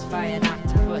 Chased by an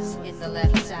octopus in the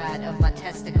left side of my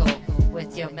testicle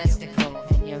with your mesticle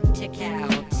and your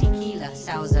Ticao tequila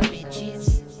salsa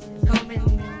bitches. Come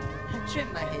and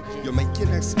trim my hedges. Yo, make your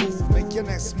next move, make your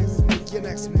next move, make your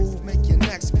next move, make your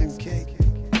next move, cake.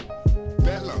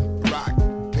 Bedlam, rock,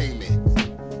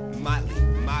 pavement, Motley,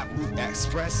 Mob, Move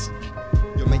Express.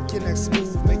 Yo, make your next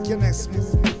move, make your next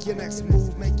move, make your next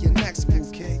move, make your next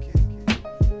move, cake.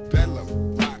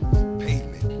 Bedlam, rock,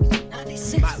 pavement,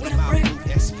 96, Motley, Mob,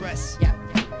 Move Express. Yeah.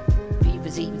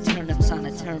 Beavers eating turnips on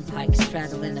a turnpike,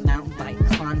 straddling a mountain bike,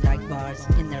 Klondike bars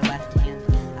in their left hand.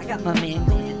 I got my man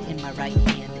gland in my right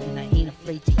hand, and I ain't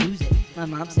afraid to use it. My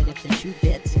mom said if the shoe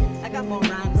fits, I got more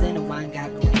rhymes than a wine got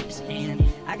grapes, and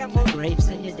I got more grapes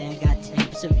than your dad got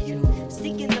tapes of you.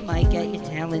 Sticking the mic at your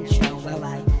talent show while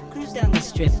I cruise down the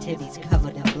strip, titties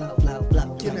covered in blow, blow, blow.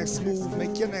 Make your next move,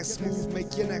 make your next move,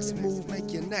 make your next move,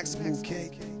 make your next move,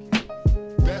 cake.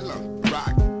 Bedlam,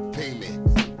 rock,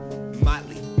 pavement,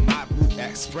 Motley, Mob, Move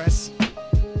Express.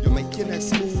 Yo, make your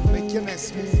next move, make your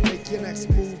next move, make your next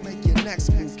move, make your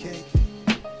next move, cake.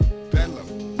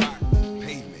 Bedlam, rock,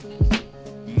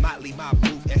 pavement, Motley, Mob,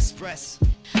 Move Express.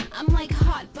 I'm like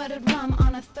hot buttered rum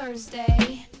on a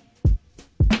Thursday.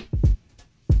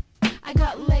 I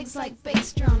got legs like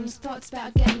bass drums, thoughts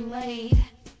about getting laid.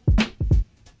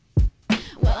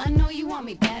 Well, I know you want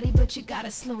me, baddie, but you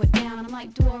gotta slow it down. I'm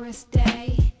like Doris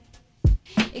Day,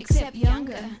 except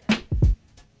younger,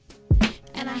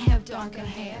 and I have darker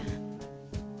hair.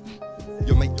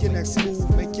 Yo, make your next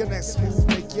move, make your next move,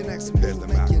 make your next move,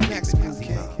 make your next move,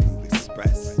 cake.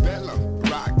 Express. Bedlam,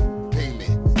 rock,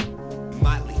 pavement,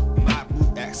 Motley, Mob,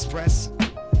 Move Express.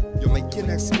 Yo, make your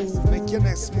next move, make your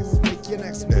next move, make your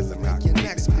next move, make your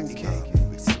next move, cake.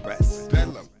 Express.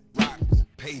 Bedlam, rock,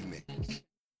 pavement,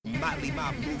 Motley,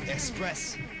 Mob, Move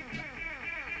Express.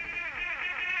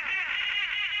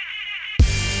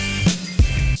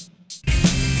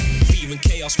 Fear and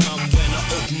chaos round when I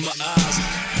open my eyes.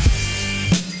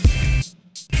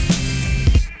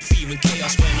 Fear and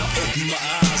chaos when I open my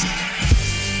eyes.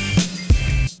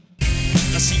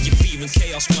 I see your fear and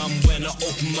chaos round when I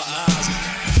open my eyes.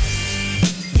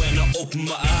 When I open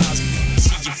my eyes, I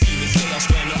see your fear and chaos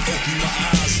when I open my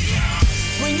eyes.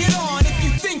 Bring it on if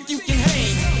you think you can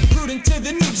hang. Prudent to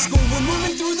the new school, we're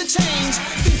moving through the change.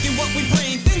 Thinking what we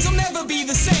bring, things will never be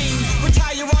the same.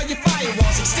 Retire all your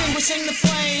firewalls, extinguishing the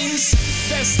flames.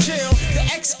 Best chill, the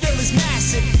X-Bill is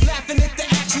massive. Laughing at the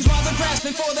actions while they're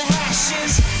grasping for the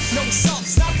hashes. No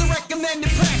assaults, not the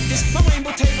recommended practice. My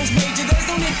rainbow table's major, there's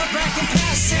no need for cracking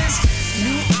passes.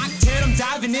 New octet, I'm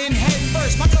diving in head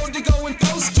first. My code to go and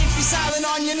post keeps you silent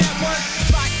on your network.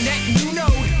 Botnet, new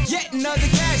node, yet another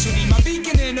casualty. My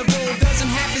beacon interval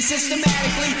doesn't happen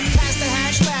systematically. Pass the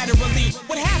hash laterally.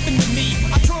 What happened to me?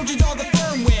 I trojaned all the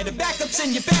firmware, the backups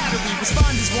in your battery.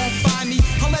 Responders won't find me,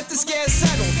 I'll let the scares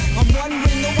settle. I'm one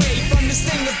ring away from this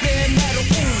thing of bare metal.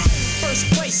 First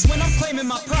place when I'm claiming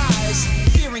my prize.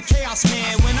 Fear and chaos,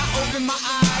 man, when I open my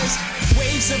eyes.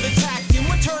 Waves of attack and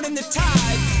we're turning the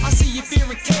tide. I see your fear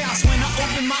and chaos when I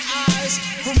open my eyes.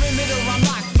 Perimeter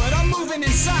unlocked, but I'm moving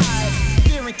inside.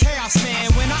 Fear and chaos,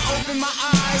 man, when I open my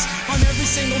eyes. On every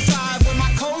single drive where my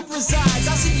code resides.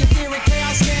 I see your fear and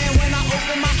chaos, man, when I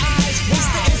open my eyes. It's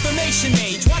the information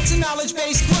age, watch the knowledge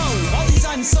base grow. All these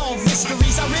unsolved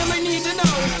mysteries I really need to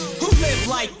know. Who live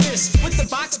like this, with the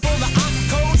box full of op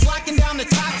codes, locking down the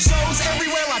top shows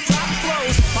everywhere I drop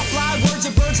flows. My fly words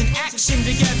are birds in action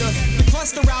together. The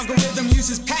cluster algorithm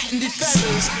uses patented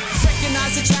feathers.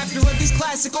 Recognize the chapter of these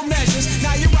classical measures.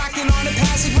 Now you're rocking on a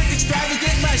passage with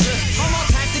extravagant leisure. I'm all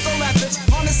tactical efforts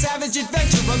on a savage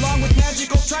adventure, along with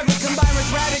magical Trevor combined with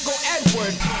radical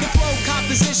Edward. The flow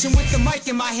composition with the mic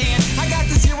in my hand. I got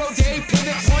the 0-day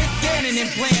pivot point Gannon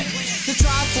implant. The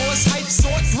Triforce hype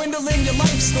sort, dwindling your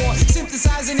life store.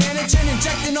 Synthesizing antigen,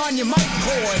 injecting on your mic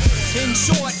cord. In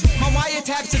short, My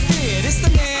wiretaps are feared. It's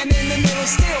the man in the middle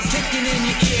still kicking in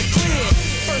your ear clear.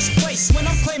 First place when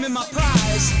I'm claiming my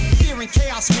prize. Fear and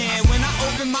chaos, man, when I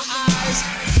open my eyes.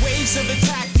 Waves of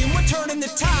attack and we're turning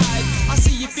the tide. I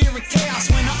see you fear and chaos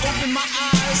when I open my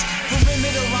eyes.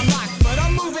 Perimeter unlocked, but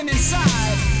I'm moving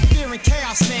inside. Fear and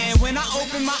chaos, man, when I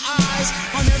open my eyes.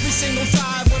 On every single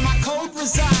drive where my code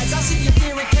resides. I see you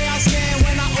fear and chaos, man,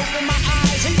 when I open my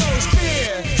eyes. It goes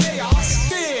fear, chaos,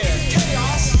 fear,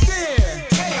 chaos, fear,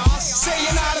 chaos. Say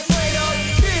you're not afraid of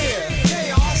fear,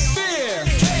 chaos, fear,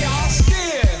 chaos,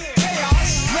 fear, chaos.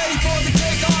 Ready for the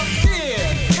takeoff, fear,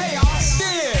 chaos,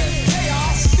 fear,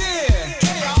 chaos, fear,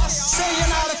 chaos. Say you're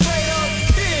not afraid of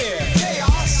fear,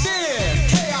 chaos, fear,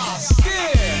 chaos,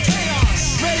 fear, chaos.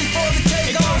 Ready for the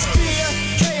takeoff, fear,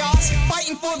 chaos.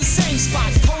 Fighting for the same spot,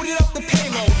 coded up the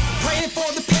payload, praying for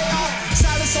the payoff.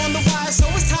 Silence on the wire, so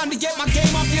it's time to get my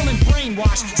game. I'm feeling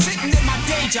brainwashed, sitting in my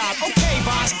day job. Okay,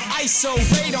 boss, ISO,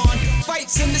 radon.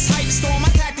 Fights in this hype storm. My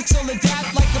tactics will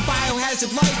adapt like a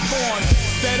biohazard life form.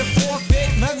 Better forfeit,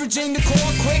 leveraging the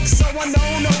core quick. So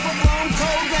unknown, overblown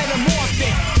code, metamorphic.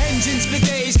 Engines for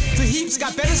days, the heaps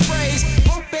got better sprays.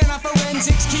 Hoping our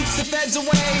forensics keeps the feds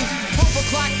away.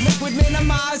 Overclock liquid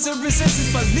minimize the resistance,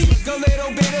 but leak a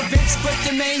little bit of it, split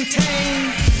to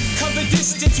maintain. Cover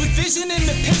distance with vision in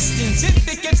the pistons. If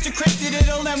it gets decrypted,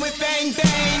 it'll end with bang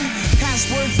bang.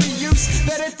 Password reuse,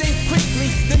 better think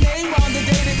quickly. The name on the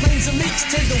data claims the leaks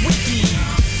to the wiki.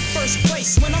 First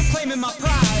place when I'm claiming my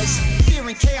prize. Fear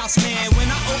and chaos, man, when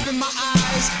I open my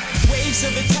eyes. Waves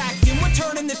of attack and we're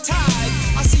turning the tide.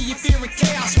 I see you fear and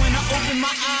chaos when I open my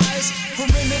eyes.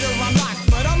 Perimeter unlocked,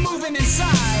 but I'm moving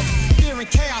inside. Fear and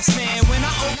chaos, man, when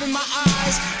I open my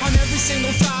eyes. On every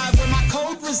single drive where my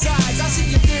code resides. I see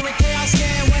you fear and chaos,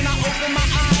 man, when I open my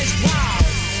eyes. Wow.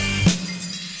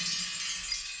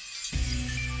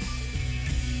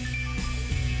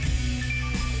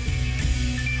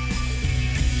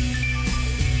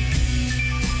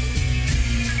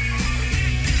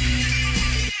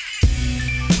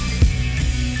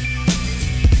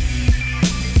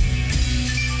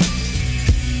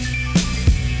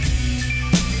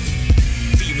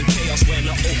 When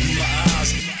I open my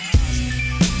eyes,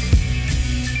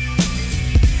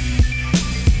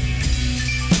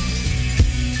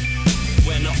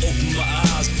 when I open my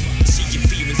eyes, see you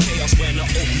fear and chaos when I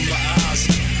open my eyes.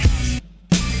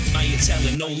 I ain't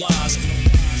telling no lies.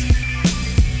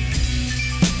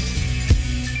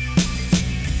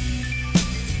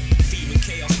 Fear and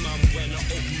chaos, mama, when I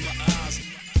open my eyes.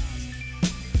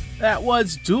 That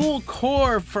was Dual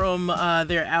Core from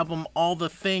their album All the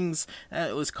Things.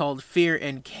 It was called Fear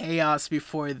and Chaos.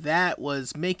 Before that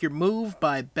was Make Your Move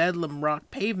by Bedlam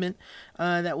Rock Pavement.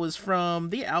 That was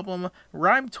from the album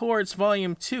Rhyme Towards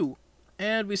Volume 2.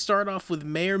 And we start off with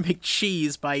Mayor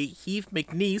McCheese by Heath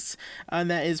McNeese. And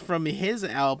that is from his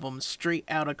album Straight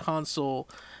Outta Console,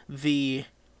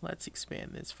 let's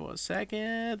expand this for a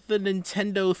second, the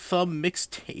Nintendo Thumb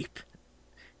Mixtape.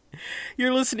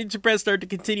 You're listening to Press Start to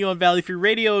Continue on Valley Free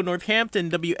Radio,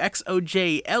 Northampton,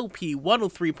 WXOJ LP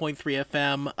 103.3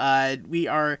 FM. We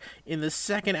are in the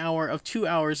second hour of 2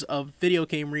 hours of video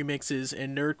game remixes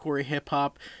and nerdcore hip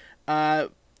hop.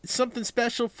 Something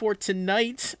special for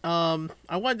tonight. I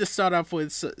wanted to start off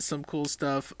with some cool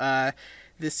stuff.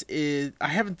 This is I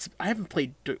haven't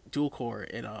played dual core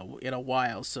in a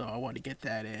while, so I want to get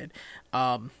that in.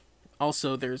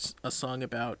 Also, there's a song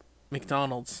about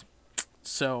McDonald's.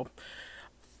 So,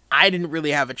 I didn't really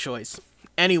have a choice.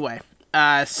 Anyway,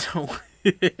 so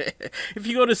if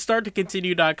you go to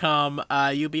starttocontinue.com,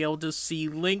 you'll be able to see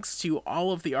links to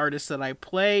all of the artists that I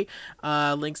play,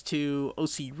 links to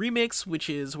OC Remix, which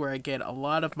is where I get a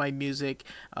lot of my music,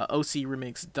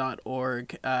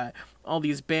 ocremix.org, all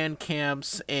these band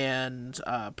camps and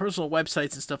personal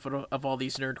websites and stuff of all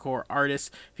these nerdcore artists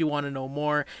if you want to know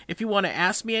more. If you want to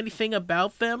ask me anything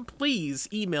about them, please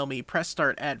email me,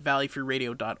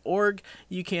 pressstart@valleyfreeradio.org.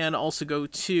 You can also go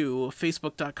to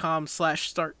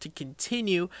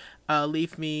facebook.com/starttocontinue.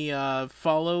 Leave me a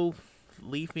follow.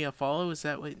 Is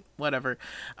that whatever?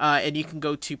 And you can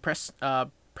go to Press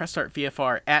Start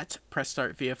VFR at Press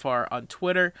Start VFR on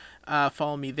Twitter.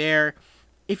 Follow me there.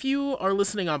 If you are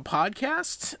listening on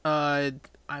podcasts, I'm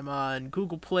on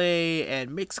Google Play and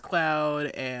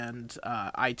Mixcloud and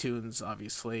iTunes,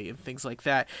 obviously, and things like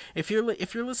that. If you're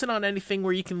listening on anything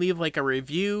where you can leave like a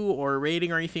review or a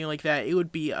rating or anything like that, it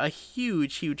would be a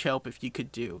huge help if you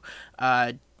could do.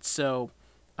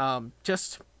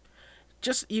 Just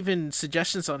even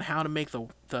suggestions on how to make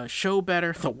the show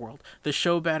better, the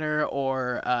show better,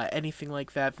 or anything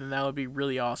like that, then that would be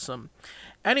really awesome.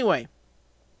 Anyway,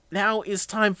 now is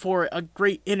time for a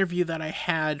great interview that I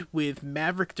had with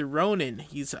Maverick DeRonan.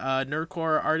 He's a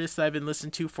nerdcore artist that I've been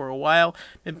listening to for a while.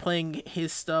 Been playing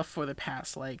his stuff for the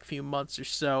past few months or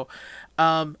so.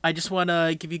 I just want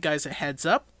to give you guys a heads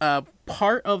up.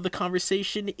 Part of the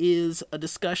conversation is a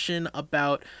discussion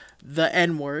about the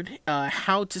N-word,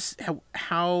 how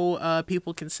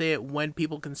people can say it, when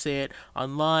people can say it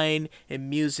online, in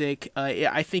music.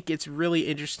 I think it's really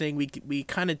interesting. We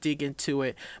kind of dig into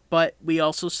it, but we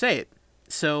also say it.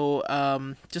 So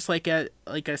just like I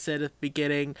said at the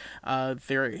beginning,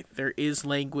 there is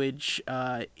language,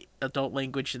 adult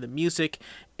language in the music,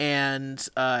 and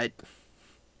the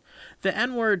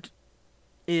N-word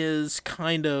is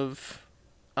kind of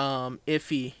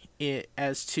iffy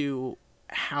as to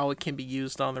how it can be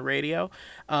used on the radio.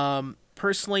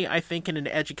 Personally, I think in an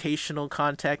educational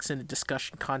context and a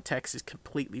discussion context is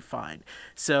completely fine.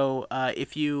 So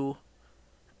if you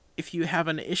have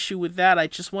an issue with that, I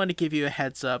just want to give you a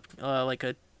heads up, like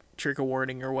a trigger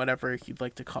warning or whatever you'd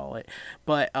like to call it.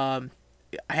 But I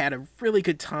had a really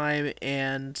good time,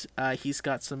 and he's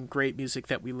got some great music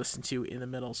that we listen to in the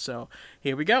middle. So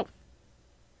here we go.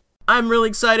 I'm really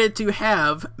excited to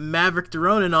have Maverick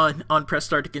DeRonan on Press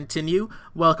Start to Continue.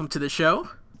 Welcome to the show.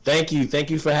 Thank you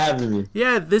for having me.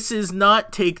 Yeah, this is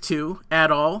not take two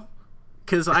at all,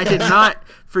 because I did not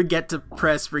forget to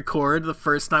press record the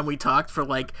first time we talked for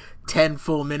 10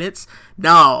 full minutes.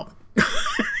 No.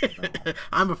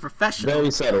 I'm a professional.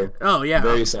 Very subtle. Oh yeah,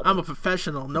 very subtle. I'm a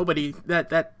professional. Nobody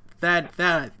that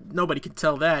nobody can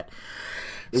tell that.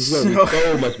 It's gonna be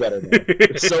so much better now.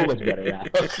 So much better now.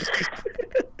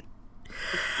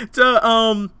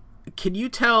 So, can you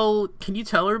tell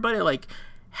everybody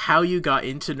how you got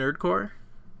into nerdcore?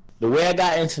 The way I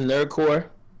got into nerdcore,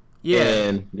 yeah,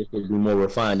 and this would be more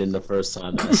refined than the first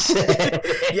time I said.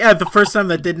 Yeah, the first time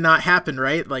that did not happen,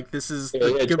 right? This is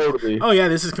totally. Oh yeah,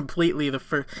 this is completely the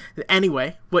first.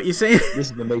 Anyway, what you saying?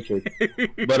 This is the Matrix.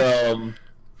 But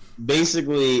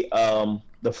basically,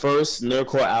 the first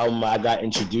nerdcore album I got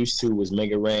introduced to was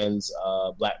Mega Ran's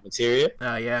Black Materia.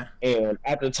 Oh yeah. And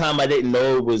at the time, I didn't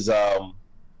know it was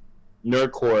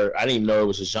nerdcore. I didn't even know it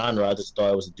was a genre. I just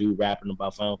thought it was a dude rapping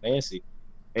about Final Fantasy.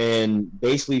 And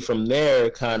basically from there,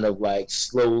 kind of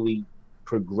slowly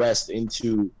progressed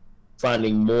into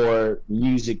finding more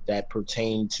music that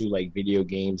pertained to video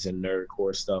games and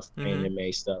nerdcore stuff,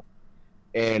 anime stuff.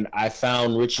 And I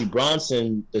found Richie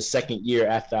Bronson the second year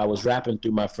after I was rapping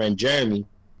through my friend Jeremy.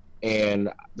 And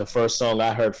the first song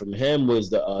I heard from him was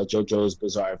the JoJo's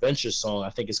Bizarre Adventure song. I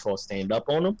think it's called Stand Up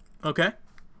on Him. Okay.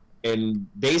 And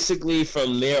basically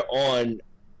from there on,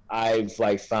 I've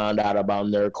found out about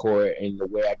nerdcore, and the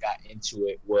way I got into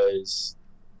it was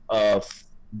a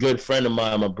good friend of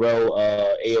mine, my bro,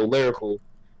 AO Lyrical,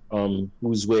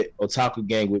 who's with Otaku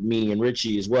Gang with me and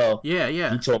Richie as well.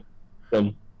 Yeah. He told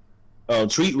me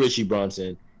tweet Richie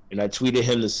Bronson, and I tweeted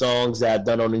him the songs that I've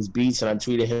done on his beats, and I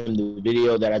tweeted him the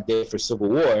video that I did for Civil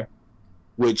War,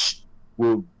 which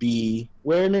will be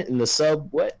wearing it in the sub.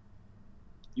 What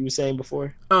you were saying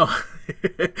before? Oh,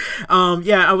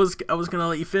 yeah, I was gonna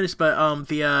let you finish, but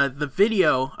the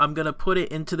video, I'm gonna put it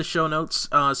into the show notes.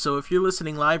 So if you're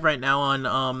listening live right now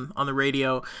on the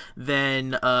radio,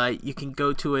 then you can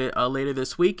go to it later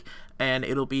this week, and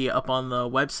it'll be up on the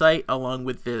website along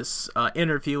with this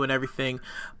interview and everything.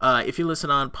 If you listen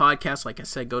on podcasts, like I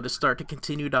said, go to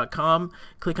starttocontinue.com,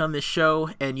 click on this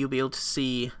show, and you'll be able to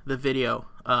see the video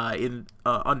in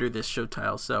under this show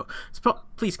tile. So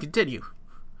please continue.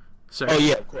 Sorry. Oh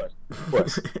yeah, of course.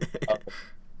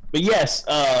 But yes,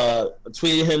 I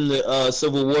tweeted him the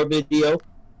Civil War video.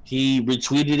 He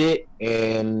retweeted it,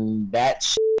 and that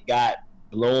shit got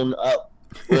blown up,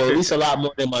 or at least a lot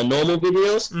more than my normal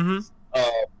videos.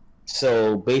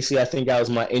 So basically, I think that was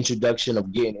my introduction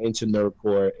of getting into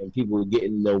nerdcore, and people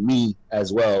getting to know me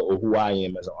as well, or who I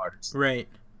am as an artist. Right.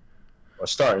 Or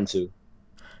starting to.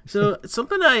 So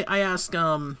something I asked,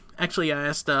 actually I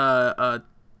asked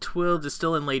Twill,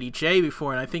 Distill, and Lady J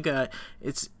before, and I think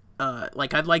it's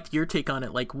I'd like your take on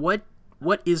it. What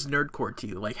is nerdcore to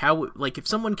you? How if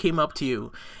someone came up to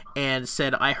you and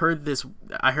said, I heard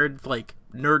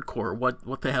nerdcore,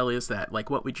 what the hell is that?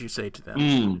 What would you say to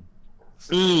them?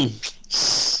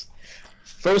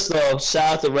 First of all,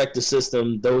 shout out to Wreck the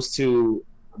System. Those two,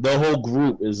 the whole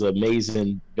group is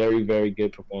amazing. Very, very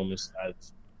good performance. I've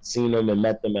seen them and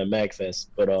met them at MagFest.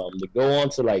 But to go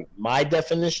on to my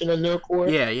definition of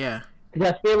nerdcore, yeah.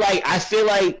 Because I feel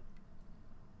like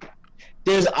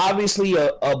there's obviously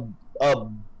a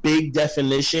big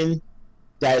definition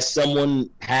that someone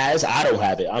has. I don't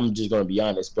have it. I'm just gonna be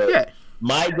honest. But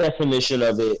my definition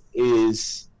of it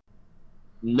is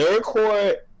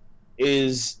nerdcore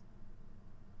is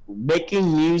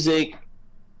making music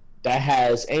that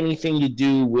has anything to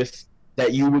do with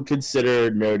that you would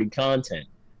consider nerdy content.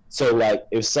 So like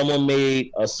if someone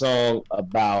made a song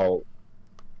about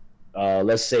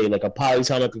let's say like a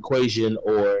polytonic equation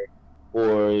or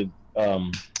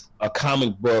a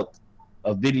comic book,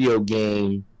 a video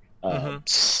game,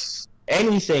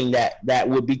 anything that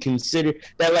would be considered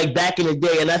that like back in the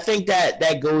day. And I think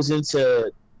that goes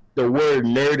into the word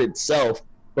nerd itself.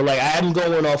 But like I'm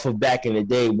going off of back in the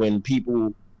day when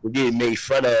people were getting made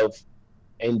fun of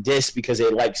and dissed because they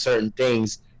like certain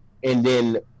things, and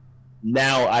then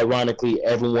now ironically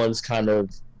everyone's kind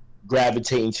of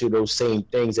gravitating to those same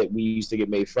things that we used to get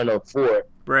made fun of for.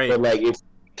 Right. But like if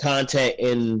content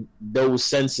in those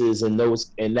senses and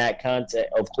those in that content,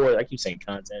 of course I keep saying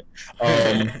content,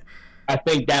 I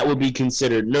think that would be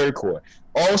considered nerdcore.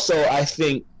 Also, I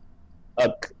think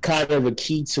a kind of a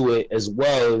key to it as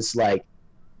well is like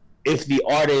if the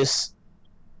artist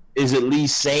is at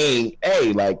least saying,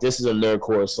 hey, like this is a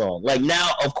nerdcore song. Like now,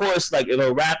 of course, like if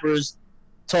a rapper's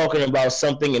talking about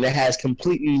something and it has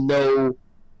completely no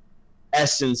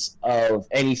essence of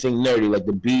anything nerdy, like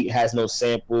the beat has no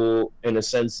sample in a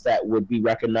sense that would be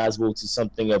recognizable to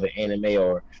something of an anime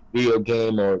or video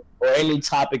game or any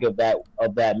topic of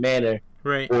that manner,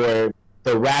 right? Or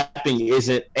the rapping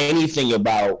isn't anything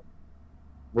about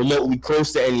remotely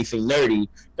close to anything nerdy,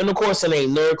 then of course it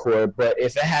ain't nerdcore. But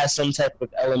if it has some type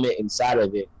of element inside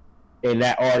of it, and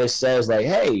that artist says like,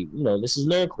 hey, you know, this is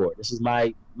nerdcore, this is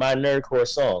my nerdcore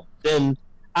song, then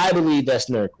I believe that's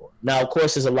nerdcore. Now, of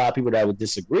course, there's a lot of people that would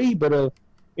disagree, but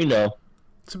you know,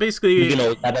 so basically, you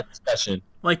know, have that discussion.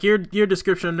 Like your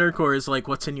description of nerdcore is like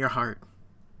what's in your heart.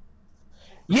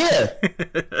 Yeah,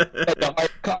 like the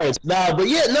heart cards. Nah, but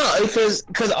yeah, no, because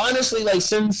honestly, like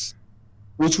since,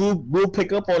 which we'll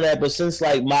pick up on that, but since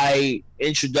like my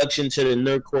introduction to the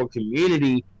nerdcore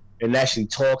community and actually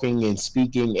talking and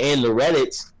speaking and the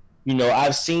Reddits, you know,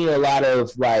 I've seen a lot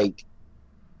of like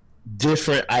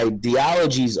different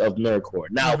ideologies of nerdcore.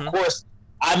 Now, of course,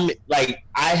 I'm like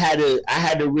I had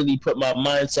to really put my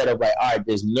mindset of like, all right,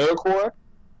 there's nerdcore,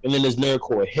 and then there's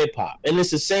nerdcore hip hop, and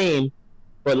it's the same,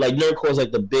 but like nerdcore is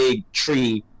like the big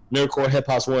tree. Nerdcore hip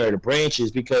hop's one of the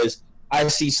branches because I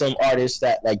see some artists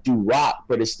that like do rock,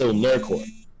 but it's still nerdcore.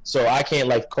 So I can't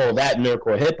like call that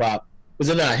nerdcore hip hop because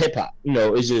it's not hip hop. You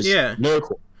know, it's just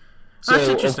nerdcore.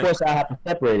 So of course I have to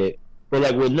separate it. But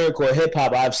like with nerdcore hip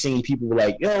hop, I've seen people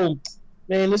like, yo,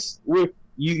 man,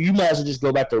 you might as well just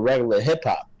go back to regular hip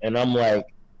hop. And I'm like,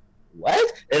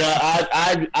 what? And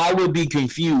I would be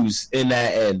confused in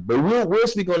that end. But we'll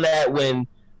speak on that when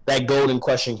that golden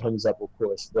question comes up, of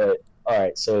course. But all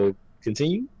right, so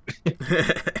continue.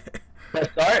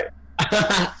 Let's start.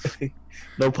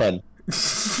 No pun.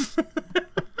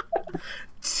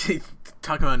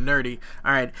 Talking about nerdy.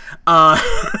 All right.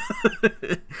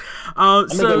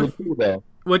 So look cool, though.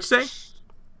 What'd you say?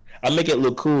 I make it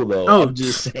look cool though. Oh, I'm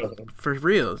just saying. For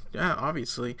real. Yeah,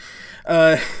 obviously.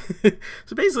 So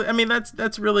basically, I mean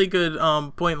that's really good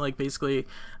point. Like basically,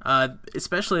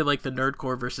 especially like the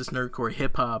nerdcore versus nerdcore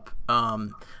hip hop.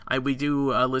 We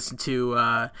do listen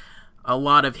to a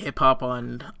lot of hip hop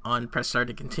on Press Start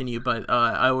to Continue, but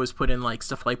I always put in like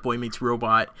stuff like Boy Meets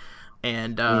Robot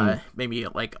and maybe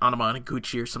like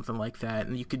Anamanaguchi or something like that,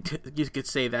 and you could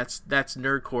say that's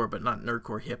nerdcore, but not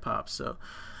nerdcore hip hop. So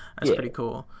that's pretty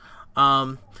cool.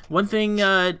 One thing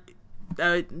I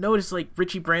noticed, like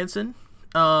Richie Branson,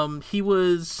 he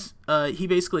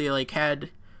basically like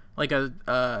had like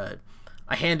a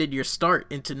handed your start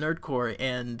into nerdcore,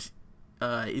 and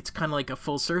it's kind of like a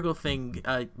full circle thing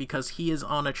because he is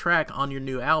on a track on your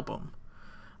new album.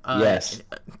 Yes.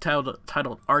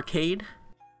 Titled Arcade.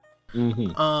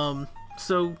 Mm-hmm.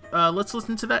 So let's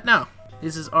listen to that now.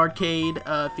 This is Arcade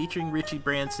featuring Richie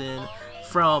Branson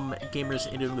from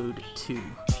Gamers Interlude 2.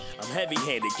 I'm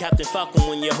heavy-handed, Captain Falcon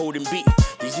when you're holding beat.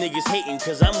 These niggas hating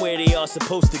cause I'm where they are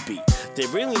supposed to be. They're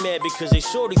really mad because they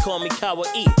shorty call me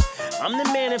Kawaii. I'm the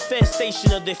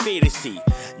manifestation of their fantasy.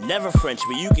 Never French,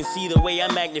 but you can see the way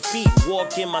I magnifique.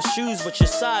 Walk in my shoes, but your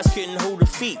size couldn't hold the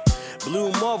feet.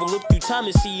 Blue Marvel, look through time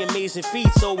to see amazing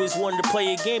feats. Always wanted to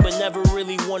play a game, but never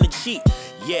really wanted to cheat.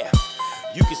 Yeah.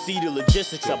 You can see the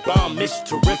logistics, I bomb, mission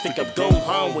terrific. I'm going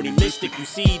home when he missed it. You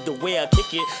see the way I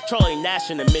kick it, Charlie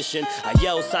Nash in a mission. I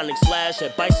yell Sonic Slash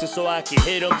at Bison so I can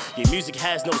hit him. Your music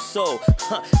has no soul,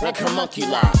 like her monkey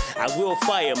line. I will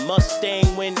fire Mustang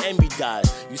when Envy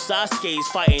dies. You Sasuke's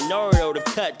fighting Naruto to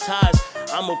cut ties.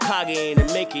 I'm Okage in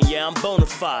the making, yeah, I'm bona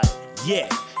fide. Yeah,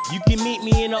 you can meet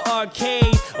me in the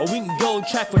arcade, or we can go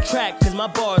track for track, cause my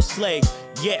bars slay.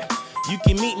 Yeah. You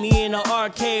can meet me in the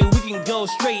arcade, we can go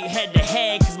straight head to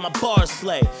head, cause my bars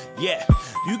slay. Yeah,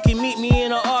 You can meet me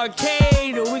in an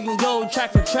arcade, or we can go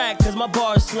track for track, cause my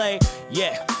bars slay.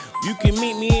 Yeah, you can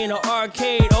meet me in an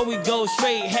arcade, or we go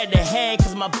straight head to head,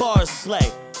 cause my bars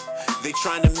slay. They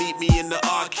trying to meet me in the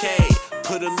arcade,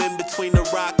 put them in between the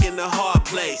rock and the hard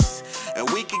place. And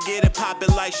we can get it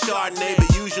poppin' like Chardonnay,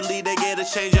 but usually they get a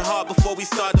change of heart before we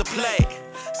start to play.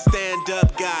 Stand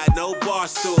up guy, no bar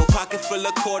stool, pocket full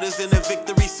of quarters and a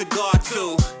victory cigar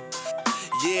too.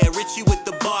 Yeah, Richie with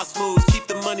the boss moves, keep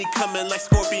the money coming like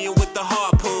Scorpion with the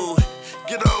harpoon.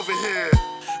 Get over here.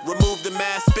 Remove the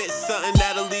mask, spit something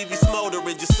that'll leave you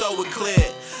smoldering, just so it clear.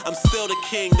 I'm still the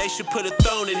king, they should put a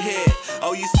throne in here.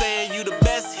 Oh, you saying you the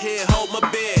best? Here, hold my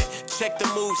beer. Check the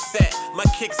move set, my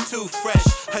kick's too fresh.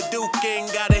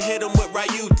 Hadouken, gotta hit him with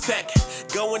Ryu Tech.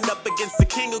 Going up against the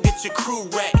king will get your crew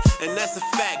wrecked. And that's a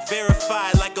fact,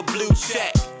 verified like a blue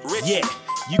check. Rich. Yeah,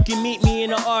 you can meet me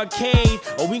in an arcade,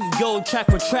 or we can go track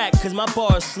for track, cause my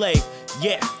bars slay.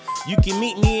 Yeah. You can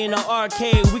meet me in an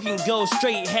arcade, we can go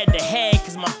straight head to head,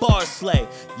 cause my bars slay.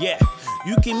 Yeah,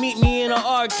 you can meet me in an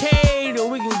arcade, or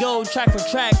we can go track for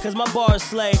track, cause my bars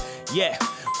slay. Yeah,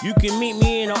 you can meet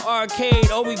me in an arcade,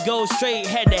 or we go straight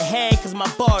head to head, cause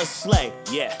my bars slay.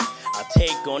 Yeah, I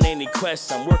take on any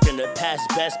quest, I'm working to pass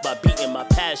best by beating my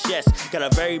past, yes. Got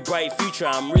a very bright future,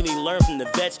 I'm really learning from the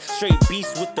vets. Straight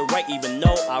beast with the right, even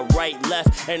though I right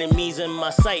left. Enemies in my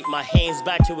sight, my hands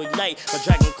back to ignite. My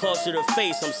dragon claws to the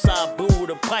face, I'm Sabu with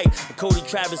a pipe. I'm Cody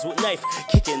Travis with knife,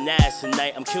 kicking ass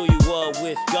tonight. I'm kill you all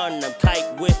with gun, I'm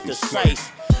kite with the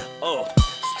scythe. Oh.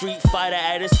 Street Fighter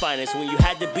at its finest, when you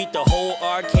had to beat the whole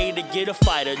arcade to get a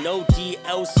fighter. No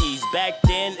DLCs, back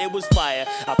then it was fire.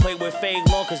 I played with Fei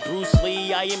Long cause Bruce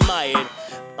Lee I admired.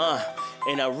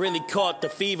 And I really caught the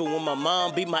fever when my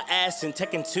mom beat my ass in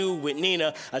Tekken 2 with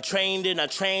Nina. I trained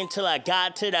till I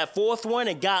got to that fourth one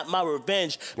and got my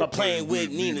revenge by playing with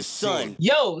Nina's son.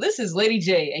 Yo, this is Lady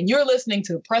J, and you're listening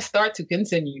to Press Start to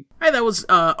continue. Hi, that was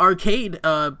Arcade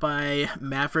by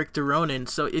Maverick DeRonan.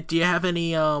 So do you have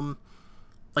any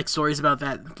like stories about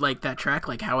that track,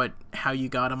 like how you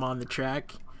got him on the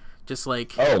track, just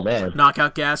like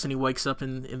knockout gas and he wakes up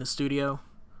in the studio?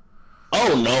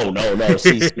 Oh no.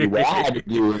 See, what I had to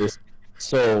do is,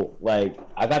 so like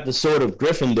I got the sword of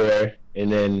Gryffindor,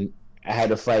 and then I had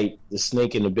to fight the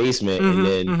snake in the basement, and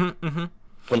then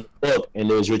from the book, and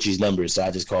there was Richie's numbers, so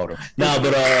I just called him. No,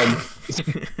 but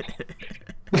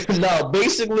no,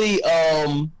 basically,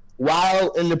 while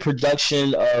in the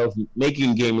production of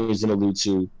making Gamers Interlude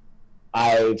 2,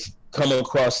 I've come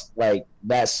across like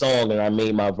that song, and I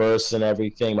made my verse and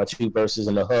everything, my 2 verses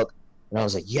and the hook, and I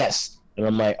was like, yes. And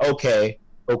I'm like, okay,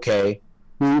 who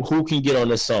can get on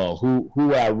this song?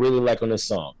 Who I really like on this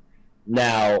song?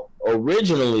 Now,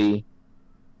 originally,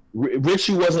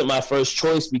 Richie wasn't my first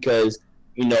choice because,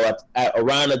 you know, at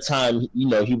around the time, you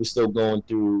know, he was still going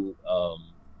through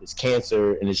his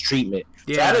cancer and his treatment.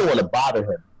 Yeah. So I didn't want to bother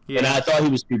him. Yeah. And I thought he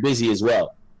was too busy as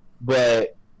well.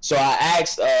 But so I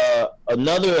asked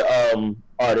another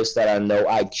artist that I know,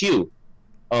 IQ.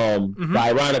 But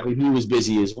ironically, he was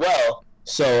busy as well.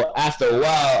 So after a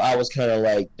while, I was kind of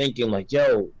like thinking, like,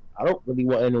 yo, I don't really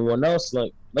want anyone else.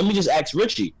 Like, let me just ask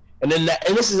Richie. And then,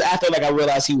 and this is after like I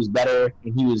realized he was better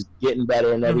and he was getting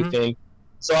better and everything.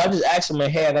 So I just asked him,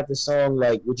 like, hey, I got this song.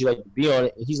 Like, would you like to be on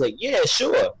it? And he's like, yeah,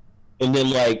 sure. And then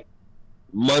like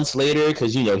months later,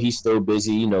 because you know he's still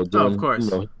busy, you know, doing, you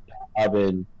know, I've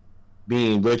been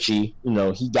being Richie. You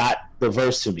know, he got the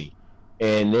verse to me,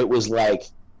 and it was like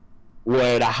one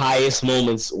of the highest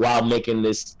moments while making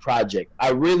this project. I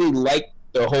really like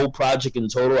the whole project in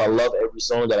total. I love every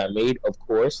song that I made, of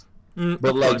course.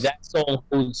 But like that song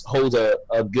holds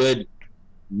a good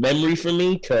memory for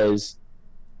me because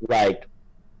like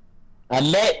I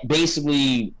met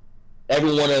basically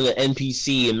everyone on the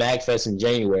NPC and MagFest in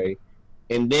January,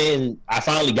 and then I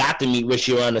finally got to meet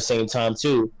Richie around the same time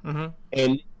too.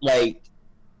 And like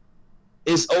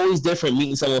it's always different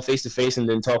meeting someone face to face and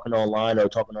then talking online or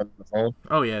talking on the phone.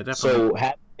 Oh yeah, definitely. So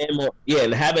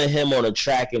having him on a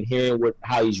track and hearing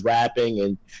how he's rapping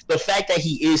and the fact that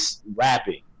he is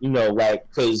rapping, you know, like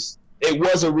because it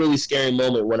was a really scary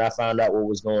moment when I found out what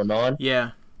was going on. Yeah.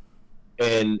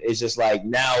 And it's just like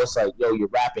now it's like, yo, you're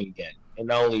rapping again, and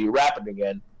not only you're rapping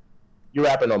again, you're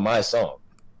rapping on my song,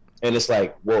 and it's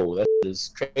like, whoa, that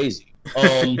is crazy.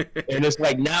 And it's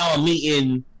like now I'm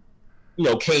meeting, you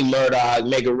know, King Murdoch,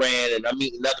 Mega Ran, and I'm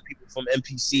meeting other people from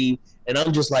NPC, and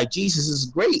I'm just like, Jesus, this is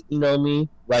great. You know what I mean?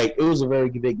 Like it was a very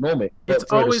big moment. But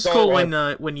it's always cool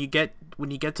when you get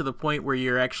to the point where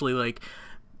you're actually like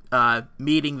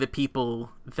meeting the people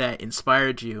that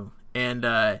inspired you, and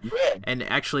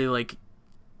actually like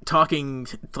talking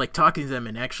to them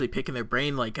and actually picking their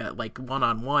brain like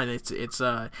one-on-one, it's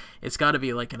got to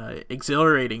be like an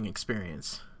exhilarating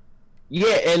experience.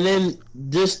 Yeah, and then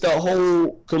just the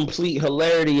whole complete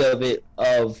hilarity of it.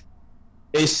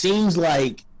 It seems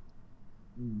like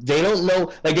they don't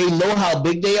know, like they know how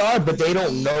big they are, but they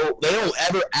don't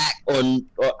ever act on.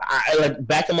 Or I like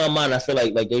back in my mind, I feel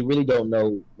like they really don't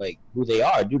know like who they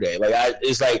are, do they?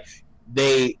 It's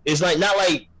like not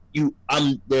like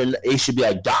they should be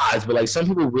like gods, but like some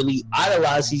people really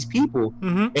idolize these people,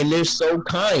 and they're so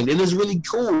kind, and it's really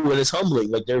cool and it's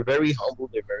humbling. Like they're very humble,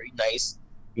 they're very nice,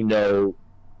 you know,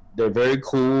 they're very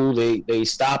cool. They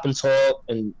stop and talk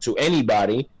and to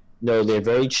anybody. You know, they're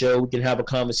very chill. We can have a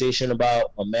conversation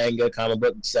about a manga, comic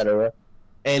book, etc.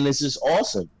 And this is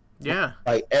awesome. Yeah.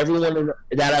 Like everyone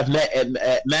that I've met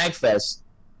at MagFest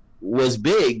was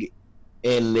big,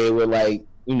 and they were like,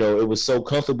 you know, it was so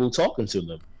comfortable talking to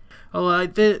them. Oh,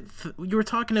 you were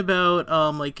talking about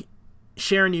like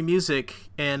sharing your music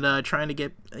and trying to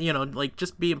get, you know, like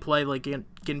just being polite, like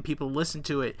getting people to listen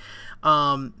to it.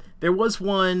 There was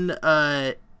one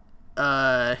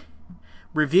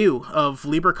review of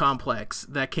Liber Complex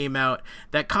that came out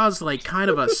that caused like kind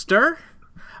of a stir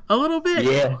a little bit.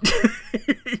 Yeah.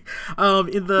 A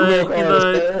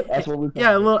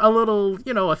little,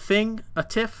 you know, a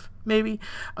tiff maybe.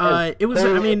 It was,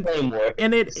 I mean,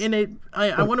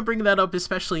 I want to bring that up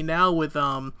especially now with you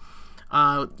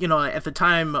know, at the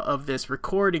time of this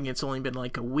recording, it's only been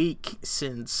like a week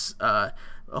since the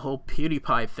whole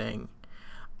PewDiePie thing.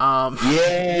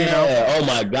 Yeah. You know? Oh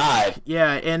my God.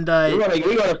 Yeah, and we're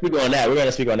gonna speak on that. We're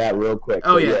gonna speak on that real quick.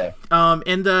 Oh yeah.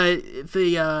 And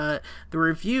the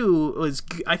review was,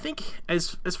 I think,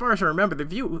 as far as I remember, the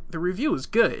review was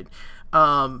good.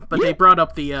 But they brought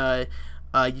up the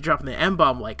you dropping the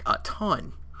M-bomb like a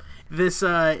ton. This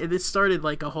started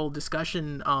like a whole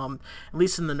discussion, at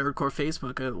least in the Nerdcore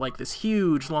Facebook, like this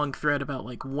huge long thread about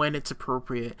like when it's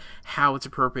appropriate, how it's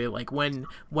appropriate, like when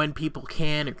people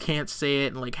can or can't say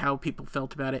it, and like how people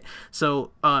felt about it.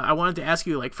 So I wanted to ask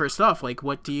you, like, first off, like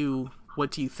what do you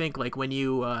think, like when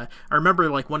you I remember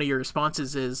like one of your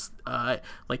responses is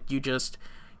like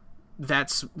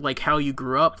that's like how you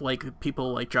grew up, like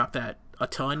people like drop that a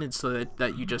ton, and so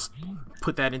that you just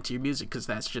put that into your music because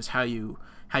that's just how you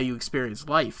experience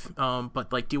life.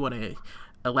 But like, do you want to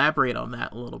elaborate on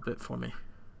that a little bit for me?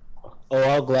 Oh,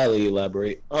 I'll gladly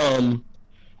elaborate.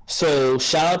 So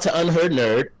shout out to Unheard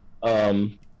Nerd.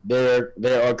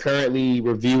 They are currently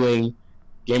reviewing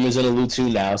Gamers in the Loot 2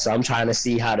 now, so I'm trying to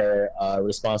see how their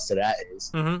response to that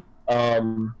is.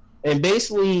 And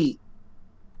basically,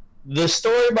 the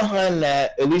story behind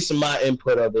that, at least in my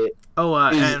input of it.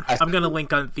 And I'm gonna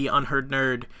link on the Unheard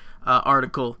Nerd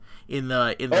article in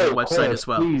the website as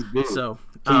well. So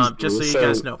just so you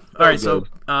guys know. All right,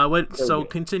 so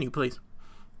continue, please.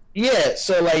 Yeah,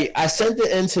 so like I sent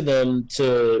it in to them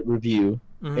to review,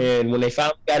 and when they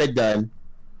finally got it done,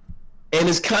 and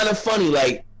it's kind of funny,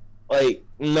 like you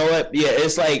know what? Yeah,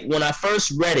 it's like when I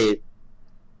first read it.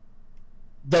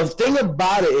 The thing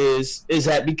about it is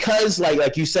that because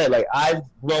like you said, like I've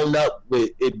grown up with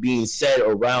it being said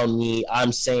around me,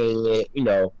 I'm saying it, you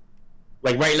know.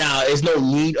 Like right now, there's no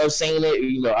need of saying it.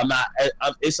 You know,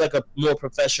 it's like a more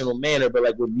professional manner, but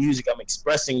like with music, I'm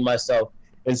expressing myself,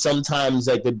 and sometimes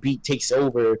like the beat takes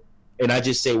over, and I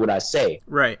just say what I say.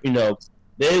 Right. You know,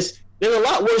 there's a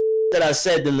lot worse that I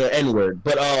said than the N-word,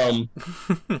 but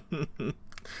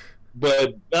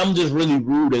but I'm just really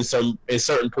rude in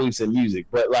certain points in music.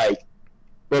 But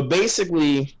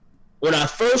basically, when I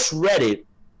first read it,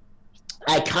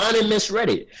 I kind of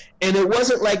misread it, and it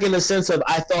wasn't like in the sense of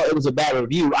I thought it was a bad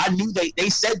review. I knew they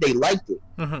said they liked it.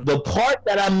 The part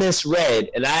that I misread,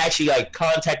 and I actually like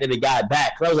contacted the guy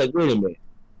back, because I was like, wait a minute,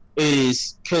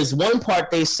 is because one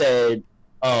part they said,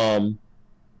 I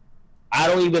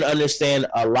don't even understand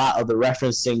a lot of the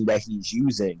referencing that he's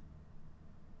using.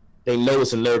 They know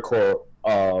it's a nerdcore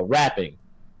rapping,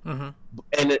 and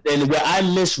what I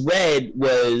misread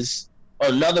was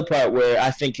another part where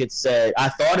I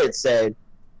thought it said,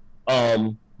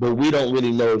 but we don't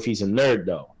really know if he's a nerd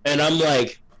though. And I'm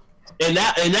like, and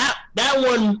that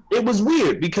one, it was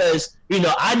weird because, you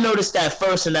know, I noticed that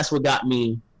first, and that's what got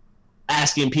me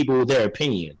asking people their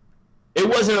opinion. It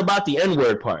wasn't about the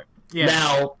N-word part. Yeah.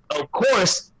 Now, of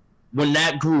course, when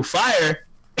that grew fire,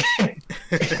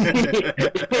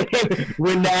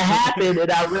 when that happened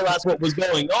and I realized what was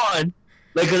going on,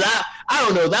 like, cause I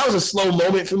don't know, that was a slow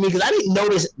moment for me because I didn't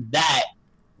notice that,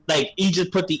 like, he just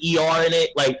put the ER in it,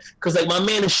 like, cause like my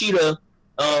man Ishida,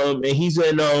 and he's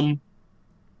in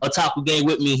Otaku Gang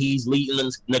with me. He's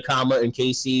leading Nakama and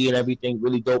KC and everything.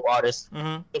 Really dope artist.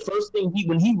 Mm-hmm. The first thing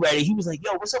when he read it, he was like,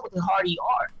 "Yo, what's up with the hard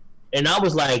ER?" And I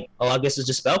was like, "Oh, I guess it's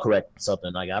just spell correct or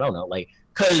something." Like, I don't know. Like,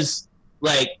 cause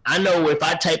like I know if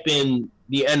I type in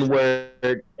the N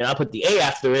word and I put the A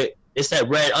after it, it's that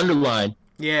red underline.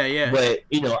 Yeah. But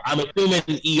I'm assuming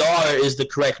ER is the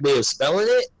correct way of spelling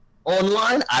it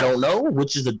online. I don't know,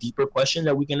 which is a deeper question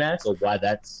that we can ask of why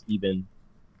that's even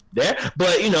there.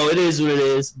 But it is what it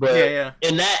is. But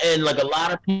in that end, like a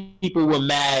lot of people were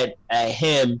mad at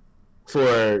him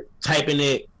for typing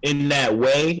it in that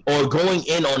way or going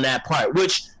in on that part,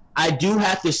 which I do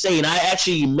have to say, and I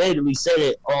actually admittedly said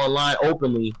it online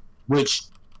openly, which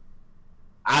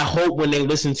I hope when they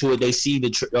listen to it, they see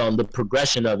the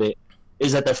progression of it.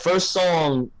 Is that the first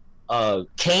song,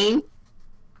 Kane?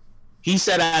 He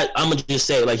said I'm gonna just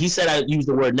say, like, he said I used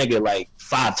the word nigga like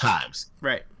 5 times.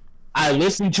 Right. I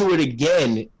listened to it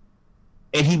again,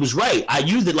 and he was right. I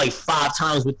used it like 5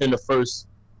 times within the first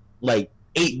like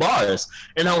 8 bars,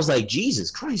 and I was like,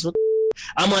 Jesus Christ, what the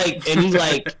I'm like, and he's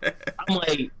like, I'm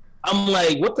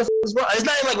like, what the is wrong? It's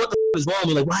not even like what the is wrong. I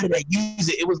mean, like, why did I use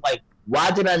it? It was like,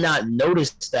 why did I not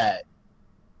notice that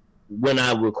when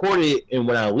I recorded it and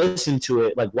when I listened to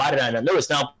it? Like, why did I not notice?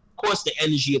 Now, of course, the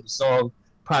energy of the song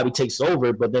probably takes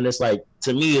over, but then it's like,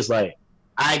 to me, it's like,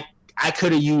 I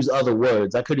could have used other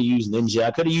words. I could have used ninja.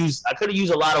 I could have used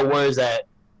a lot of words that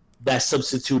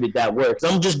substituted that word.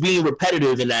 Because I'm just being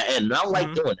repetitive in that end, and I don't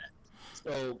like doing that.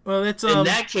 So, well, it's in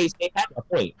that case, they have a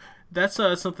point. That's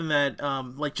something that,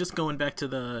 like, just going back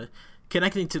to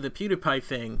connecting to the PewDiePie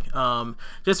thing,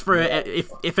 just for,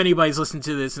 if anybody's listened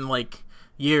to this in, like,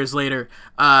 years later,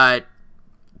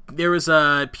 there was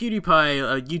a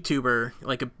PewDiePie, a YouTuber,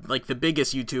 like the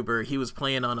biggest YouTuber. He was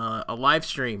playing on a live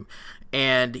stream,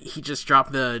 and he just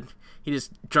dropped the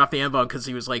N-bomb because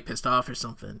he was like pissed off or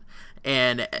something.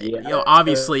 And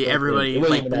obviously everybody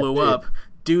like blew up.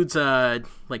 Dude's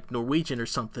like Norwegian or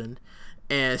something.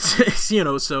 And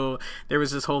so there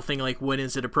was this whole thing like, when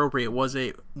is it appropriate? Was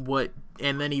it what?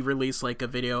 And then he released like a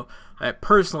video that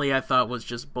personally I thought was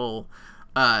just bull.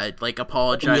 Like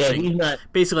apologizing,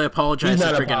 basically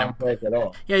apologizing for getting at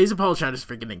all. Yeah, he's apologizing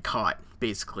for getting caught.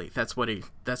 Basically, that's what it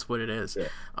is. Yeah.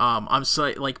 I'm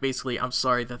sorry. Like, basically, I'm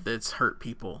sorry that it's hurt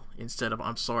people instead of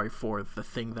I'm sorry for the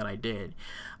thing that I did.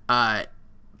 But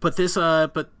this,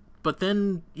 but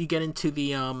then you get into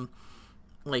the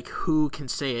like, who can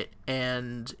say it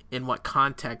and in what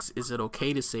context is it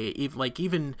okay to say it?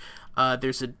 Even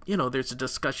there's a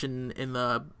discussion in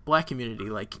the black community,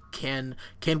 like, can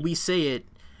we say it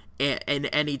in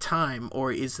any time,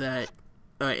 or is that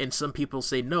and some people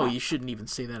say no, you shouldn't even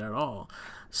say that at all.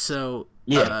 So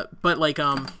but like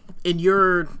in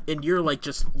your like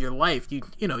just your life, you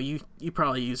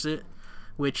probably use it,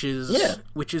 which is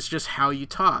just how you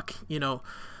talk,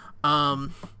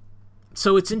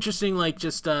 so it's interesting, like,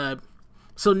 just so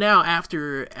now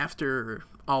after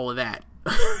all of that,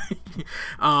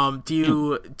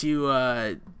 do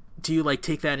you like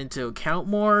take that into account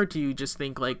more? Do you just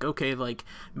think like, okay, like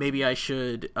maybe I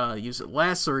should use it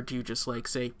less, or do you just like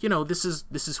say, this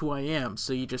is who I am,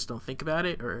 so you just don't think about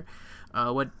it, or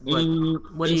what do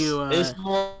you? It's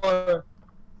more.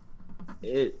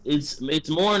 It's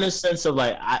more in the sense of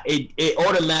like it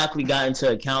automatically got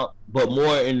into account, but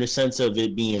more in the sense of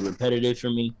it being repetitive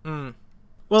for me.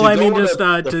 Well, I mean, just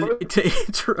to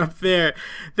interrupt there,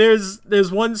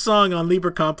 there's one song on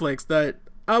Libra Complex that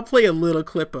I'll play a little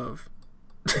clip of.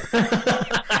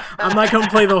 I'm not gonna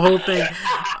play the whole thing.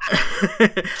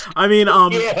 I mean,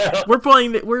 we're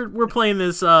playing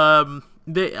this on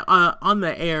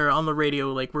the air, on the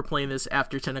radio, like we're playing this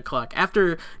after 10 o'clock,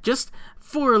 after just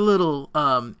for a little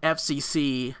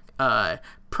FCC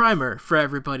primer for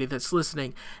everybody that's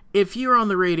listening. If you're on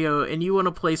the radio and you want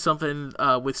to play something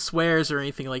with swears or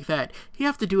anything like that, you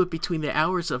have to do it between the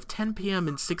hours of 10 p.m.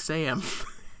 and 6 a.m.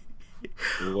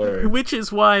 Which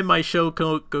is why my show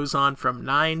goes on from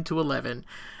 9 to 11.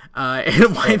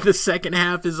 And why the second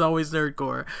half is always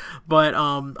nerdcore. But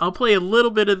I'll play a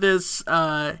little bit of this.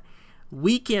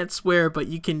 We can't swear, but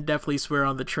you can definitely swear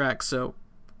on the track. So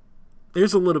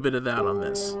there's a little bit of that on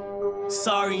this.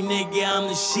 Sorry, nigga, I'm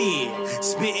the shit.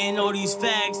 Spitting all these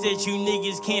facts that you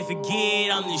niggas can't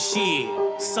forget. I'm the shit.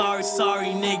 Sorry,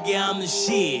 nigga, I'm the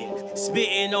shit.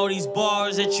 Spitting all these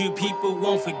bars that you people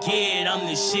won't forget. I'm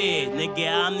the shit,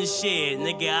 nigga, I'm the shit.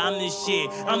 Nigga, I'm the shit.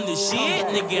 I'm the shit,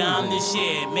 nigga, I'm the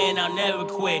shit. Man, I'll never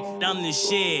quit. I'm the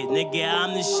shit, nigga,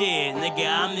 I'm the shit. Nigga,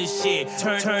 I'm the shit.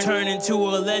 Turn into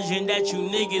a legend that you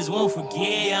niggas won't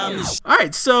forget. I'm the shit.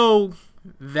 Alright, so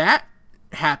that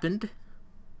happened.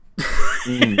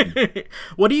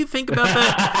 What do you think about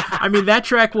that? I mean, that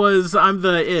track was "I'm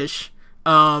the Ish,"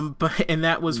 but and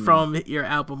that was from your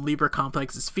album Libra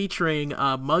Complex. It's featuring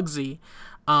Muggsy.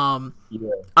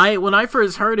 When I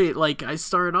first heard it, like I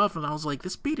started off and I was like,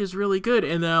 this beat is really good,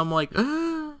 and then I'm like,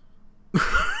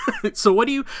 so what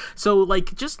do you? So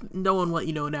like, just knowing what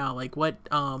you know now, like what,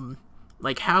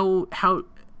 like how,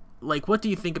 like what do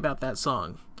you think about that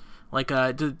song? Like,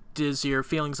 does your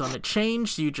feelings on it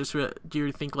change? Do you just do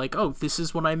you think like, oh, this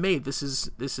is what I made, this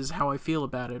is how I feel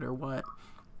about it, or what?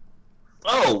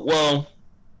 Oh well,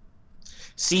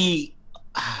 see,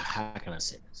 how can I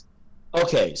say this?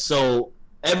 Okay, so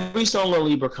every song on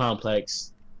Libra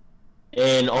Complex,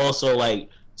 and also like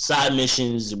Side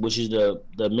Missions, which is the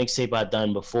mixtape I've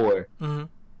done before. Mm-hmm.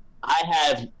 I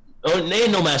have, they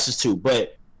ain't No Masters too,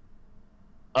 but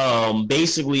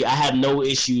basically I have no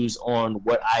issues on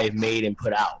what I've made and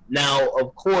put out. Now,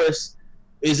 of course,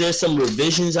 is there some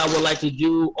revisions I would like to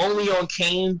do only on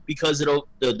Kane because of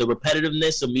the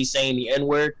repetitiveness of me saying the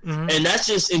N-word. Mm-hmm. And that's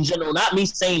just in general, not me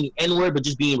saying the N-word, but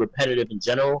just being repetitive in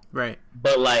general. Right.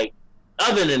 But like,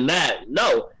 other than that,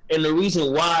 no. And the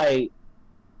reason why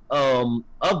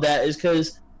of that is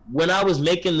because when I was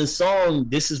making the song,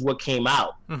 this is what came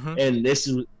out. Mm-hmm. And this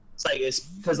is, it's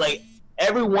because like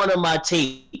every one of my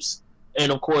tapes,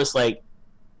 and of course like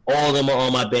all of them are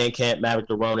on my Bandcamp,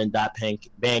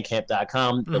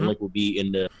 mavericktheronin.bandcamp.com. The link will be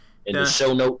in the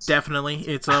show notes. Definitely,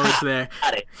 it's always there.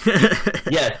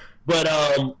 Yeah, but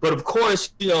of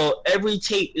course, you know, every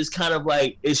tape is kind of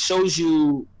like, it shows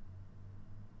you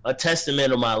a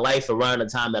testament of my life around the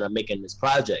time that I'm making this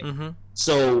project. Mm-hmm.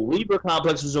 So Libra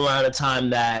Complex was around the time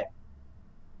that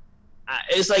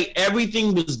it's like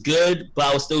everything was good, but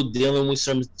I was still dealing with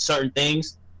some certain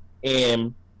things,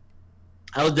 and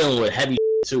I was dealing with heavy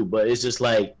too. But it's just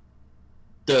like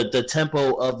the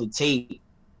tempo of the tape.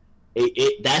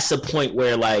 That's the point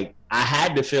where like I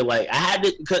had to feel like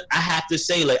because I have to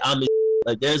say like I'm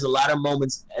like there's a lot of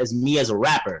moments as me as a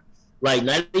rapper. Like,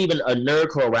 not even a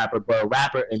nerdcore rapper, but a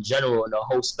rapper in general in the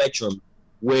whole spectrum,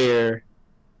 where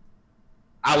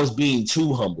I was being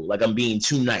too humble, like I'm being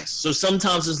too nice. So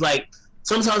sometimes it's like,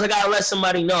 sometimes I gotta let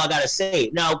somebody know, I gotta say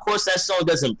it. Now, of course, that song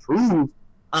doesn't prove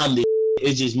I'm the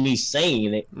it's just me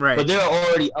saying it. Right. But there are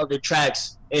already other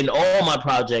tracks in all my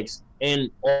projects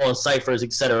and on ciphers,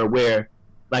 etc., where,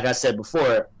 like I said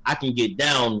before, I can get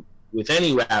down with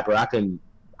any rapper. I can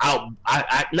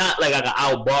not like I can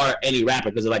outbar any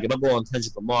rapper, because like if I go on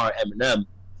Kendrick Lamar, Eminem,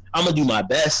 I'm gonna do my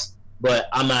best, but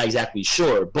I'm not exactly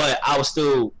sure. But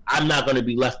I'm not gonna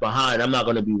be left behind. I'm not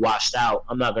gonna be washed out.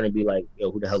 I'm not gonna be like,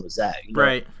 yo, who the hell is that? You know?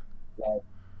 Right. Like,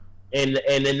 and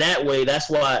in that way, that's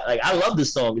why like I love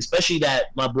this song, especially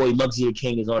that my boy Muggsy the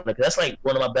King is on it, because that's like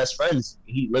one of my best friends.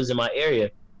 He lives in my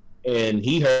area, and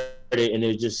he heard it, and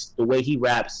it's just the way he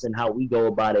raps and how we go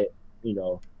about it. You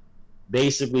know,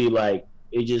 basically like,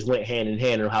 it just went hand in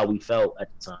hand on how we felt at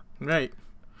the time. Right.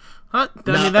 I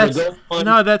mean, that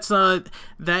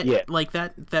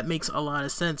makes a lot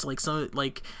of sense. Like some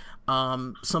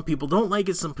people don't like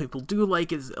it, some people do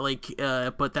like it. Like,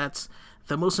 but that's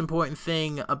the most important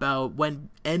thing about when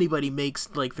anybody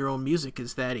makes like their own music,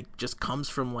 is that it just comes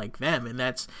from like them, and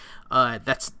that's how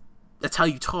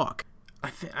you talk.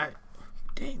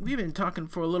 Dang, we've been talking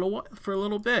for a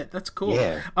little bit. That's cool.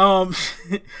 Yeah.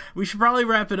 We should probably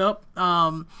wrap it up.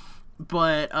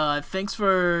 But thanks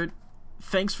for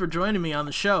joining me on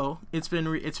the show. It's been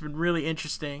really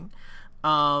interesting.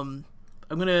 We're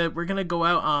gonna go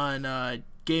out on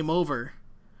Game Over.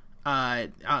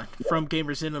 From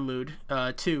Gamers Interlude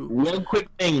 2. One quick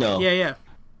thing though. Yeah.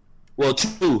 Well,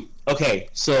 2. Okay,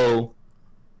 so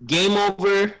Game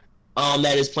Over,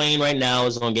 that is playing right now,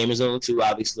 is on Gamers Interlude 2.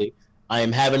 Obviously, I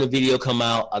am having a video come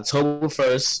out October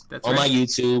 1st on my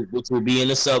YouTube, which will be in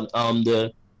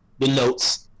the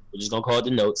notes. We're just gonna call it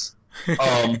the notes.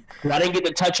 I didn't get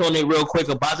to touch on it real quick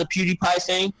about the PewDiePie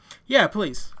thing. Yeah,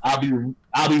 please. I'll be real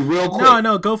quick.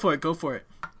 No, go for it.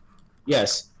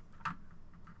 Yes.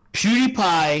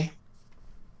 PewDiePie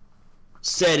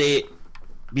said it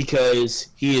because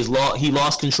he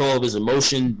lost control of his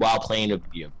emotion while playing a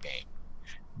video game.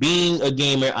 Being a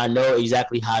gamer, I know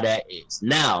exactly how that is.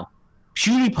 Now,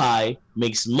 PewDiePie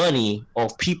makes money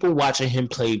off people watching him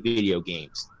play video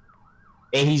games.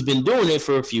 And he's been doing it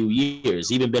for a few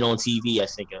years. Even been on TV, I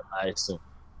assume.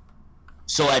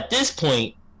 So at this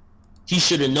point, he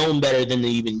should have known better than to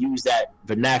even use that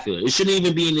vernacular. It shouldn't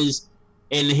even be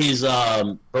in his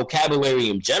vocabulary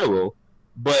in general,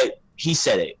 but he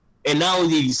said it. And not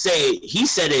only did he say it, he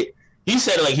said it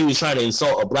like he was trying to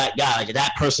insult a black guy, like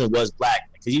that person was black.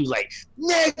 Because he was like,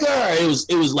 nigger.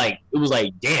 It was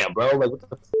like, damn, bro. Like, what the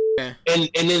f-? And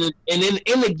then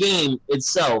in the game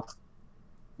itself,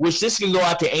 which this can go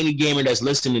out to any gamer that's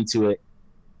listening to it.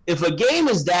 If a game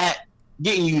is that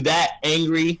getting you that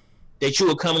angry that you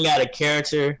are coming out of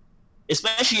character,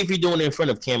 especially if you're doing it in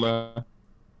front of camera,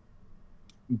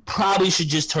 you probably should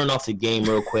just turn off the game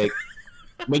real quick,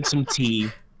 make some tea,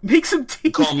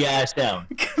 calm your ass down.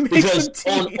 Because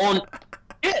on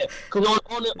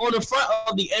the front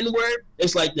of the N-word,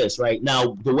 it's like this, right?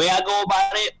 Now, the way I go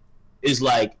about it is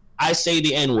like, I say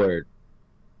the N-word.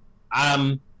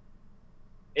 I'm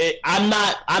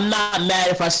not mad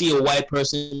if I see a white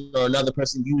person or another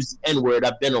person use the N-word.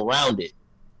 I've been around it.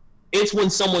 It's when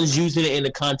someone's using it in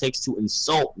the context to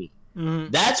insult me.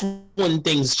 Mm-hmm. That's when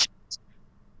things change.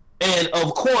 And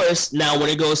of course, now when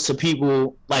it goes to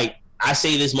people, like, I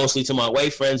say this mostly to my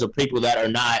white friends or people that are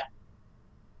not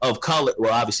of color.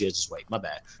 Well, obviously it's just white, my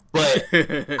bad. But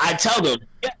I tell them,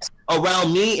 yes,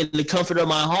 around me in the comfort of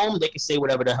my home, they can say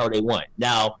whatever the hell they want.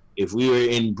 Now, if we were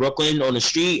in Brooklyn on the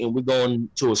street and we're going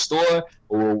to a store,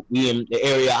 or we in the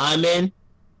area I'm in,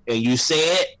 and you say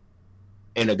it,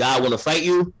 and a guy want to fight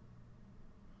you,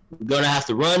 you're going to have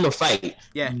to run or fight.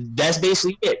 Yeah. That's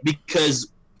basically it,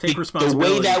 because take responsibility,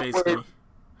 the way that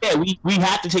basically. we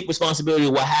have to take responsibility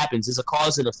of what happens. It's a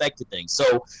cause and effect of things.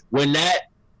 So when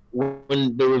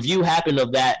the review happened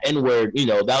of that N-word,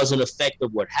 that was an effect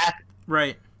of what happened.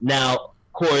 Right. Now,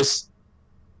 of course,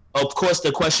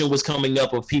 the question was coming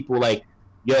up of people like,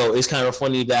 yo, it's kind of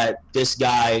funny that this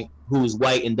guy who's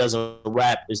white and doesn't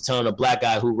rap is telling a black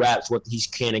guy who raps what he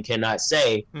can and cannot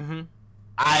say. Mm-hmm.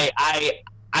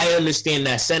 I understand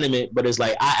that sentiment, but it's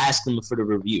like, I asked them for the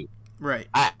review. Right.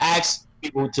 I asked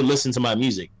people to listen to my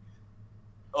music.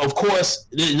 Of course,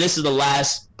 this is the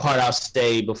last part I'll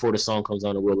say before the song comes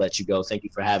on, and we'll let you go. Thank you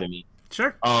for having me.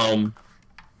 Sure.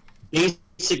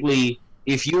 Basically,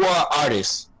 if you are an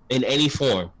artist in any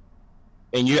form,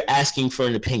 and you're asking for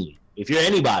an opinion, if you're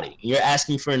anybody, and you're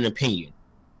asking for an opinion,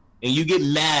 and you get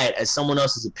mad at someone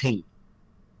else's opinion,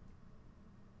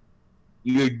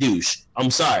 you're a douche.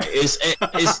 I'm sorry. It's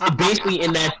basically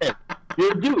in that sense.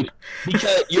 You're a douche.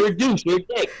 Because you're a douche. You're a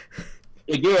dick.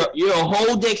 You're a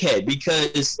whole dickhead,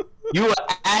 because you are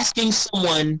asking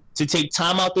someone to take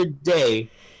time out their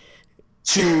day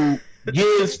to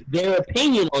give their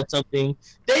opinion on something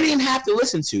they didn't have to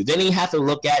listen to. They didn't have to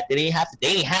look at. They didn't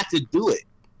have to do it.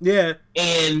 Yeah.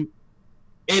 And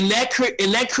in that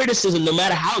criticism, no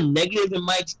matter how negative it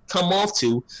might come off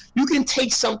to, you can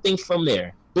take something from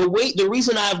there. The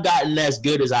reason I've gotten as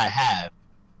good as I have,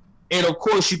 and of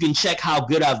course you can check how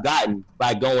good I've gotten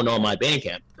by going on my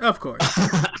Bandcamp. Of course.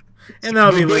 And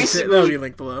that'll be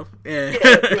linked below. Yeah.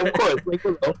 Yeah, of course, link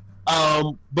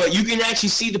below. But you can actually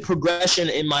see the progression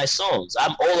in my songs.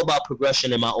 I'm all about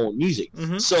progression in my own music.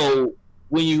 Mm-hmm. So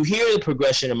when you hear the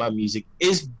progression in my music,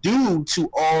 it's due to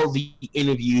all the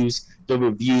interviews, the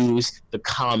reviews, the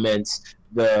comments,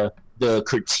 the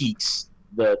critiques,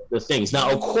 the things. Now,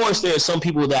 of course, there are some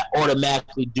people that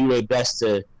automatically do their best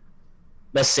to,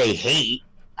 let's say, hate,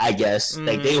 I guess.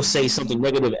 Like, they'll say something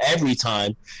negative every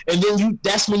time. And then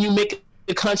that's when you make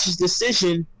a conscious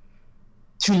decision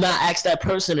to not ask that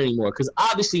person anymore. Because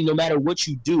obviously, no matter what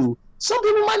you do, some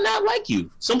people might not like you.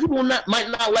 Some people might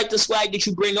not like the swag that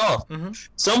you bring off. Mm-hmm.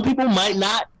 Some people might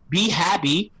not be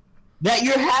happy that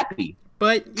you're happy.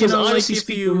 But like if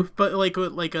you, but like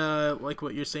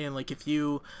what you're saying, like if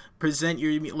you present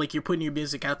you're putting your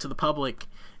music out to the public,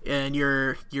 and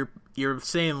you're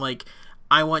saying like,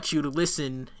 I want you to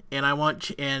listen,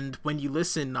 and when you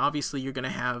listen, obviously you're gonna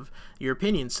have your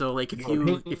opinion. So like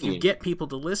if you get people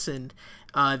to listen,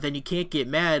 then you can't get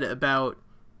mad about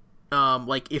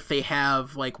like if they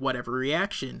have like whatever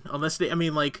reaction, unless they're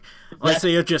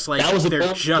just like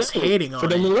they're just hating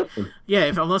on it. Yeah,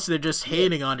 unless they're just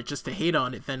hating on it just to hate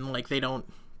on it, then like they don't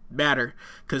matter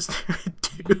because they're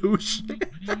a douche.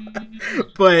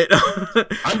 but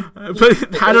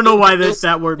I don't know why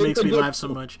that word makes me laugh so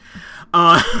much.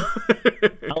 I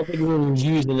don't think it was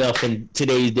used enough in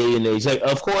today's day and age. Like,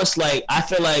 of course, like I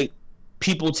feel like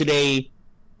people today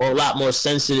are a lot more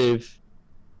sensitive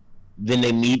than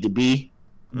they need to be,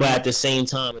 but at the same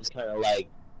time, it's kind of like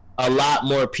a lot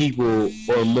more people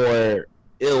are more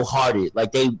ill-hearted.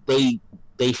 Like they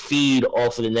feed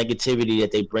off of the negativity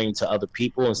that they bring to other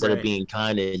people instead of being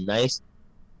kind and nice.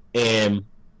 And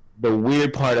the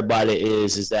weird part about it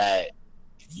is that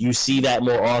you see that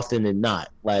more often than not.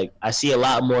 Like, I see a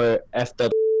lot more effed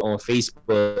up on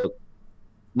Facebook,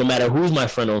 no matter who's my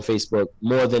friend on Facebook,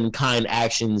 more than kind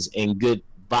actions and good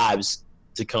vibes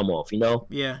to come off,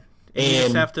 Yeah. And you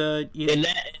just have to... you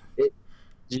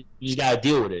just gotta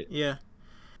deal with it. Yeah.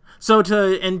 So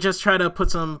just try to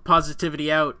put some positivity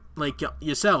out, like,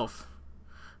 yourself.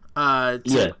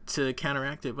 to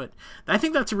counteract it. But I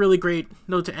think that's a really great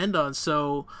note to end on.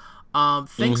 So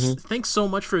thanks so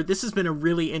much for this. Has been a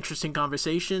really interesting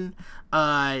conversation.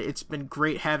 It's been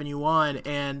great having you on,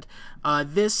 and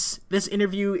this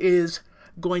interview is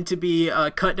going to be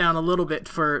cut down a little bit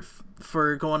for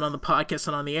going on the podcast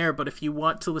and on the air. But if you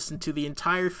want to listen to the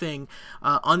entire thing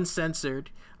uncensored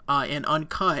and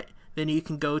uncut, then you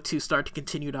can go to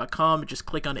starttocontinue.com and just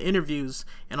click on interviews,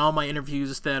 and all my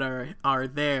interviews that are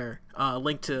there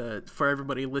linked to for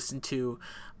everybody to listen to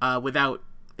without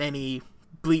any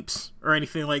bleeps or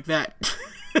anything like that.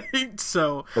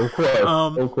 So of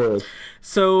course.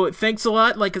 So thanks a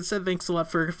lot. Like I said, thanks a lot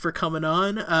for coming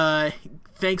on.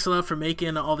 Thanks a lot for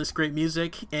making all this great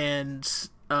music and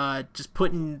just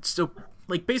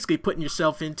basically putting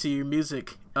yourself into your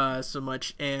music so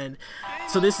much. And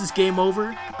so this is Game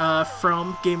Over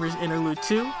from Gamers Interlude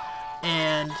 2,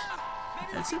 and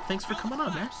that's it. Thanks for coming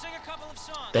on, man.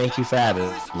 Thank you for having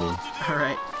me. All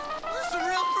right.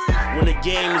 When the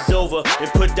game is over and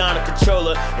put down a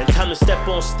controller and time to step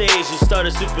on stage and start a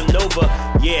supernova.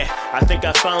 Yeah, I think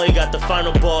I finally got the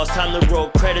final boss. Time to roll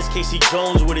credits. Casey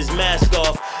Jones with his mask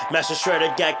off. Master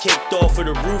Shredder got kicked off of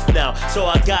the roof now, so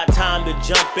I got time to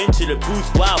jump into the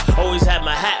booth. Wow, always had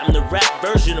my hat. I'm the rap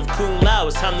version of Kung Lao.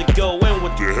 It's time to go in.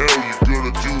 What the hell you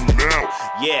gonna do now?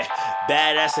 Yeah,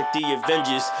 badass like the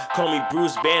Avengers. Call me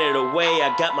Bruce Banner away.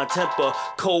 I got my temper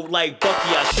cold like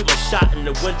Bucky. I shoot my shot in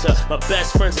the winter. My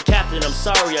best friend's a captain. I'm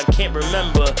sorry, I can't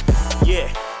remember.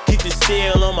 Yeah. Keep the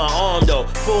steel on my arm though.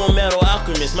 Full Metal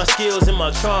Alchemist, my skills and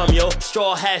my charm, yo.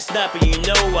 Straw hat snapper, you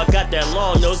know I got that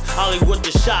long nose. Ollie with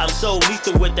the shot, I'm so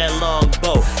lethal with that long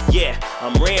bow. Yeah,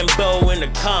 I'm Rambo in the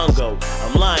Congo.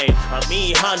 I'm lying, I'm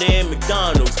E Honda and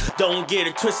McDonald's. Don't get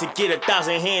it twisted, get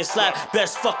 1,000 hand slap.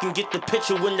 Best fucking get the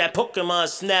picture when that Pokemon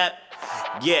snap.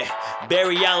 Yeah,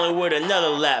 Barry Allen with another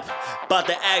lap. About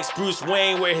to ask Bruce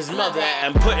Wayne where his mother at.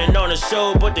 I'm putting on a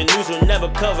show, but the news will never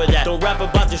cover that. Don't rap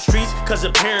about the streets, cause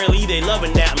apparently they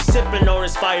loving that. I'm sipping on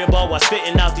this fireball while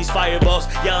spitting out these fireballs.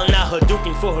 Yelling out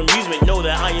Hadouken for amusement, know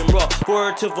that I am raw.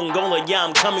 Word to Vongola, yeah,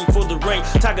 I'm coming for the ring.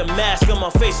 Tiger mask on my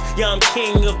face, yeah, I'm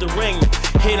king of the ring.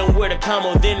 Hit him with a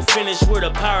combo, then finish with a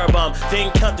powerbomb.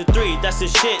 Then count to 3, that's the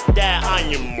shit that I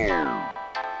am on.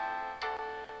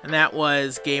 And that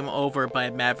was Game Over by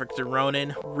Maverick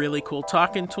DeRonin. Really cool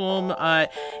talking to him.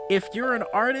 If you're an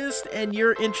artist and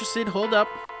you're interested, hold up.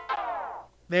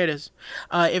 There it is.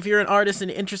 If you're an artist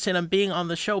and interested in being on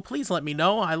the show, please let me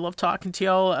know. I love talking to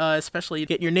y'all, especially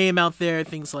getting your name out there,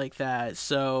 things like that.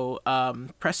 So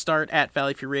press start at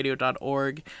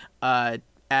valleyfreeradio.org,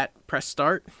 at press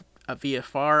start.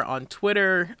 VFR on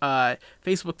Twitter,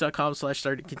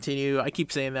 facebook.com/starttocontinue. I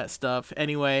keep saying that stuff.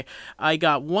 Anyway, I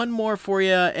got one more for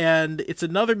you, and it's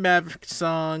another Maverick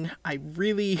song. I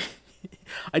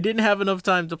didn't have enough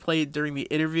time to play it during the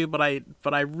interview, but I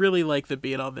really like the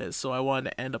beat on this, so I wanted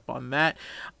to end up on that.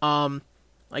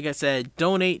 Like I said,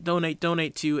 donate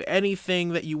to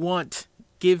anything that you want.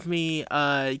 Give me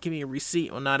a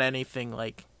receipt. Well, not anything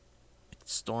like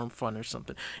Storm Fund or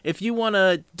something. If you want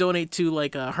to donate to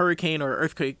like a hurricane or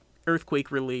earthquake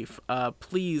relief,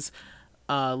 please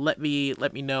let me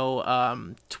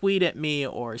know. Tweet at me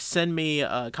or send me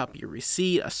a copy of your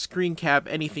receipt, a screen cap,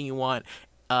 anything you want.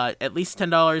 At least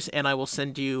 $10, and I will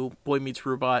send you Boy Meets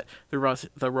Robot. The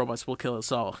Robots Will Kill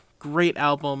Us All. Great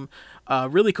album,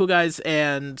 really cool guys,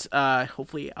 and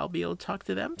hopefully I'll be able to talk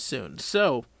to them soon.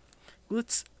 So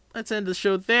let's end the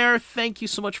show there. Thank you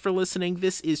so much for listening.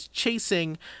 This is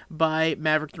Chasing by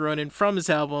Maverick DeRonin from his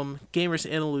album Gamers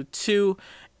Interlude 2.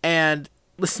 And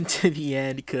listen to the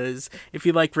end, because if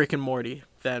you like Rick and Morty,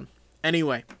 then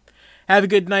anyway. Have a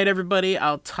good night, everybody.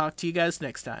 I'll talk to you guys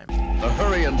next time. The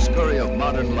hurry and scurry of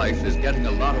modern life is getting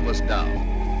a lot of us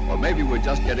down. Or maybe we're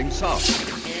just getting soft.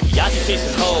 Y'all just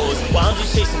chasing hoes, while I'm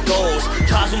just chasing goals.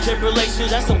 Trials and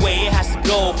tribulations, that's the way it has to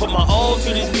go. Put my all to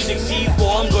this music, C4,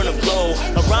 I'm gonna blow.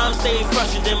 My rhymes stay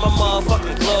fresher than my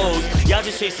motherfucking clothes. Y'all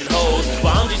just chasing hoes,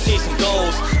 while I'm just chasing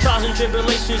goals. Trials and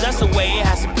tribulations, that's the way it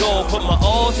has to go. Put my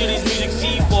all to this music,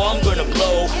 C4, I'm gonna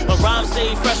blow. My rhymes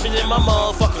stay fresher than my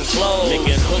motherfucking clothes.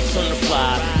 Making hooks on the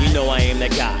fly, you know I am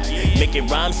that guy. Making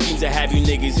rhyme schemes that have you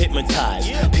niggas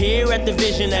hypnotized. Peer at the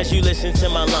vision as you listen to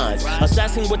my lines.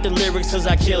 Assassin with the lyrics cause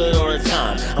I kill it all the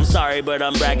time. I'm sorry but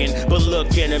I'm bragging, but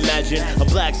look and imagine a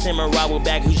black samurai with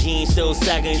baggy jeans still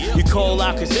sagging. You call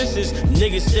out cause this is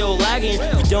niggas still lagging.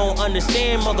 You don't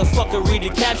understand, motherfucker, read the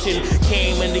caption.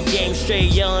 Came in the game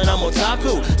straight yelling I'm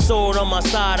otaku. Sword on my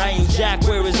side, I ain't Jack,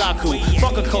 where is Aku?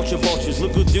 Fuck a culture vultures,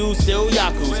 look who dudes still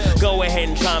yakus. Go ahead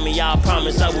and try me, I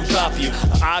promise I will drop you.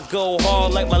 I go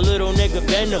hard like my little real nigga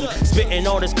venom. Spitting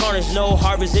all this carnage, no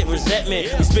harvest it resentment.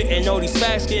 We spitting all these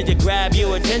facts here to grab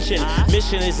your attention.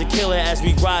 Mission is to kill it as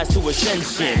we rise to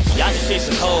ascension. Y'all just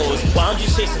chasing hoes, while I'm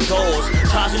just chasing goals.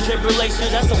 Trials and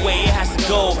tribulations, that's the way it has to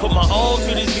go. Put my all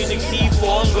to this music,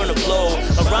 C4, I'm gonna blow.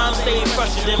 A rhyme stay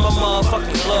fresher than my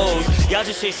motherfucking clothes. Y'all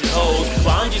just chasing hoes,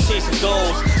 while I'm just chasing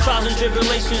goals. Trials and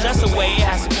tribulations, that's the way it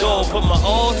has to go. Put my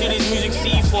all to this music,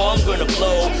 C4, I'm gonna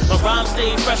blow. My rhyme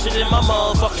stay fresher than my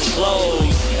motherfucking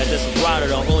clothes. And Desperado,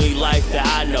 the only life that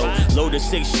I know. Load a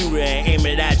 6-shooter and aim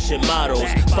it at your models.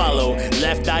 Follow,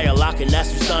 left eye locking,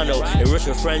 that's Susano. Enrich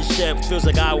a friendship, feels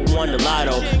like I won the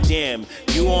lotto. Damn,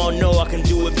 you all know I can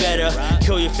do it better.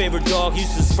 Kill your favorite dog,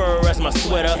 use his fur as my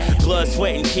sweater. Blood,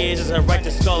 sweat, and tears as I write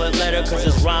the scarlet letter. Cause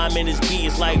this rhyme and this beat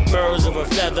is like birds of a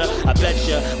feather. I bet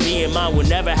ya, me and mine will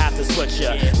never have to sweat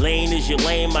ya. Lane is your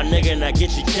lane, my nigga, and I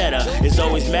get your cheddar. It's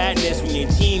always madness when your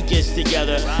team gets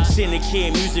together.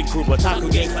 Syndicate music group, Otaku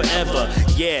gang forever.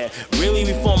 Yeah, really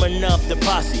we forming up the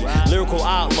posse. Lyrical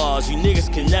outlaws, you niggas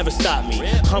can never stop me.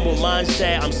 Humble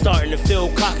mindset, I'm starting to feel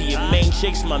cocky. Your main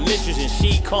chick's my mistress and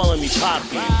she calling me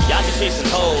Poppy. Y'all just chasing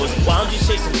hoes, while I'm just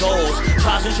chasing goals.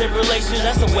 Trials and tribulations,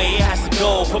 that's the way it has to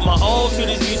go. Put my all to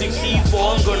this music,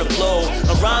 C4, I'm gonna blow.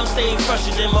 A rhyme stay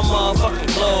fresher than my motherfucking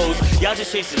clothes. Y'all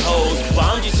just chasing hoes,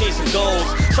 while I'm just chasing goals.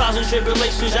 Trials and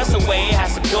tribulations, that's the way it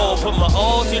has to go. Put my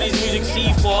all to this music,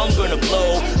 C4, I'm gonna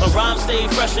blow. A rhyme stay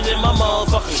fresher than my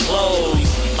motherfucking clothes.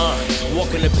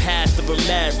 Walking the path of a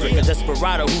maverick, a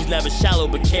desperado who's never shallow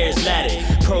but charismatic.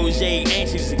 Protege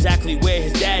anxious, exactly where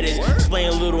his dad is. Explain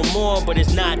a little more, but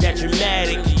it's not that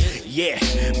dramatic. Yeah,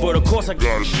 but of course I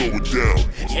gotta slow it down.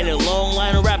 And a long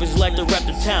line of rappers like to rap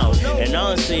the town. And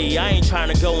honestly, I ain't trying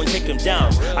to go and take them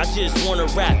down. I just wanna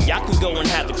rap, y'all can go and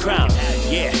have the crown.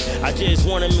 Yeah, I just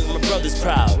wanna make my brothers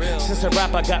proud. Since I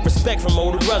rap, I got respect from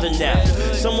older brother now.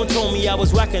 Someone told me I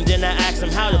was whacking, then I asked them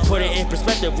how to put it in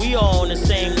perspective. We all on the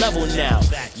same level now.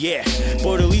 Yeah,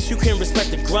 but at least you can respect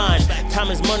the grind. Time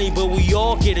is money, but we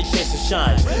all get a chance to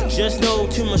shine. Just know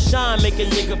too much shine make a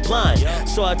nigga blind.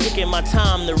 So I taking my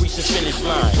time to reach the finish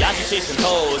line. Y'all just chasing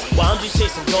hoes, while I'm just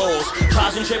chasing goals.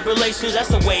 Trials and tribulations, that's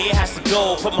the way it has to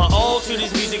go. Put my all to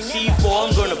this music, C4,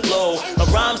 I'm gonna blow. A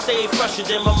rhyme stay fresher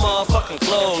than my motherfucking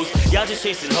clothes. Y'all just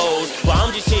chasing hoes, while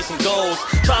I'm just chasing goals.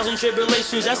 Trials and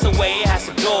tribulations, that's the way it has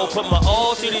to go. Put my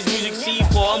all to this music,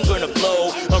 C4, I'm gonna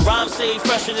blow. A rhyme stay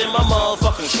fresher than my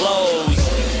motherfucking clothes.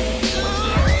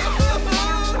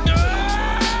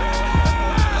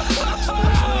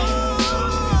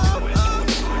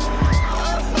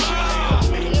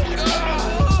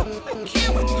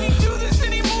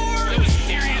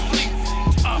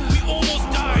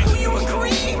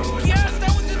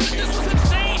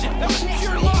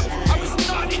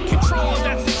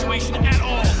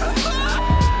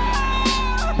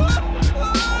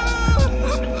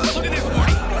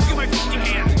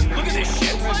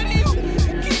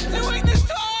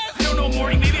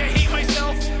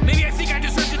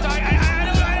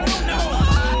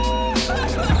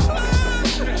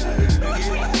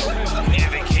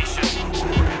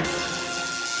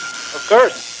 Of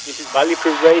course, this is Valley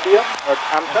Free Radio,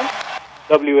 Northampton,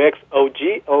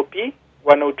 WXOG LP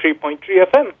 103.3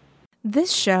 FM.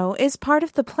 This show is part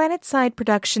of the PlanetSide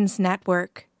Productions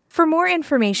Network. For more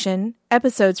information,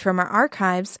 episodes from our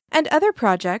archives, and other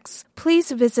projects,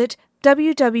 please visit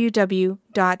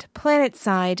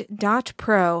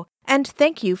www.planetside.pro, and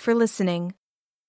thank you for listening.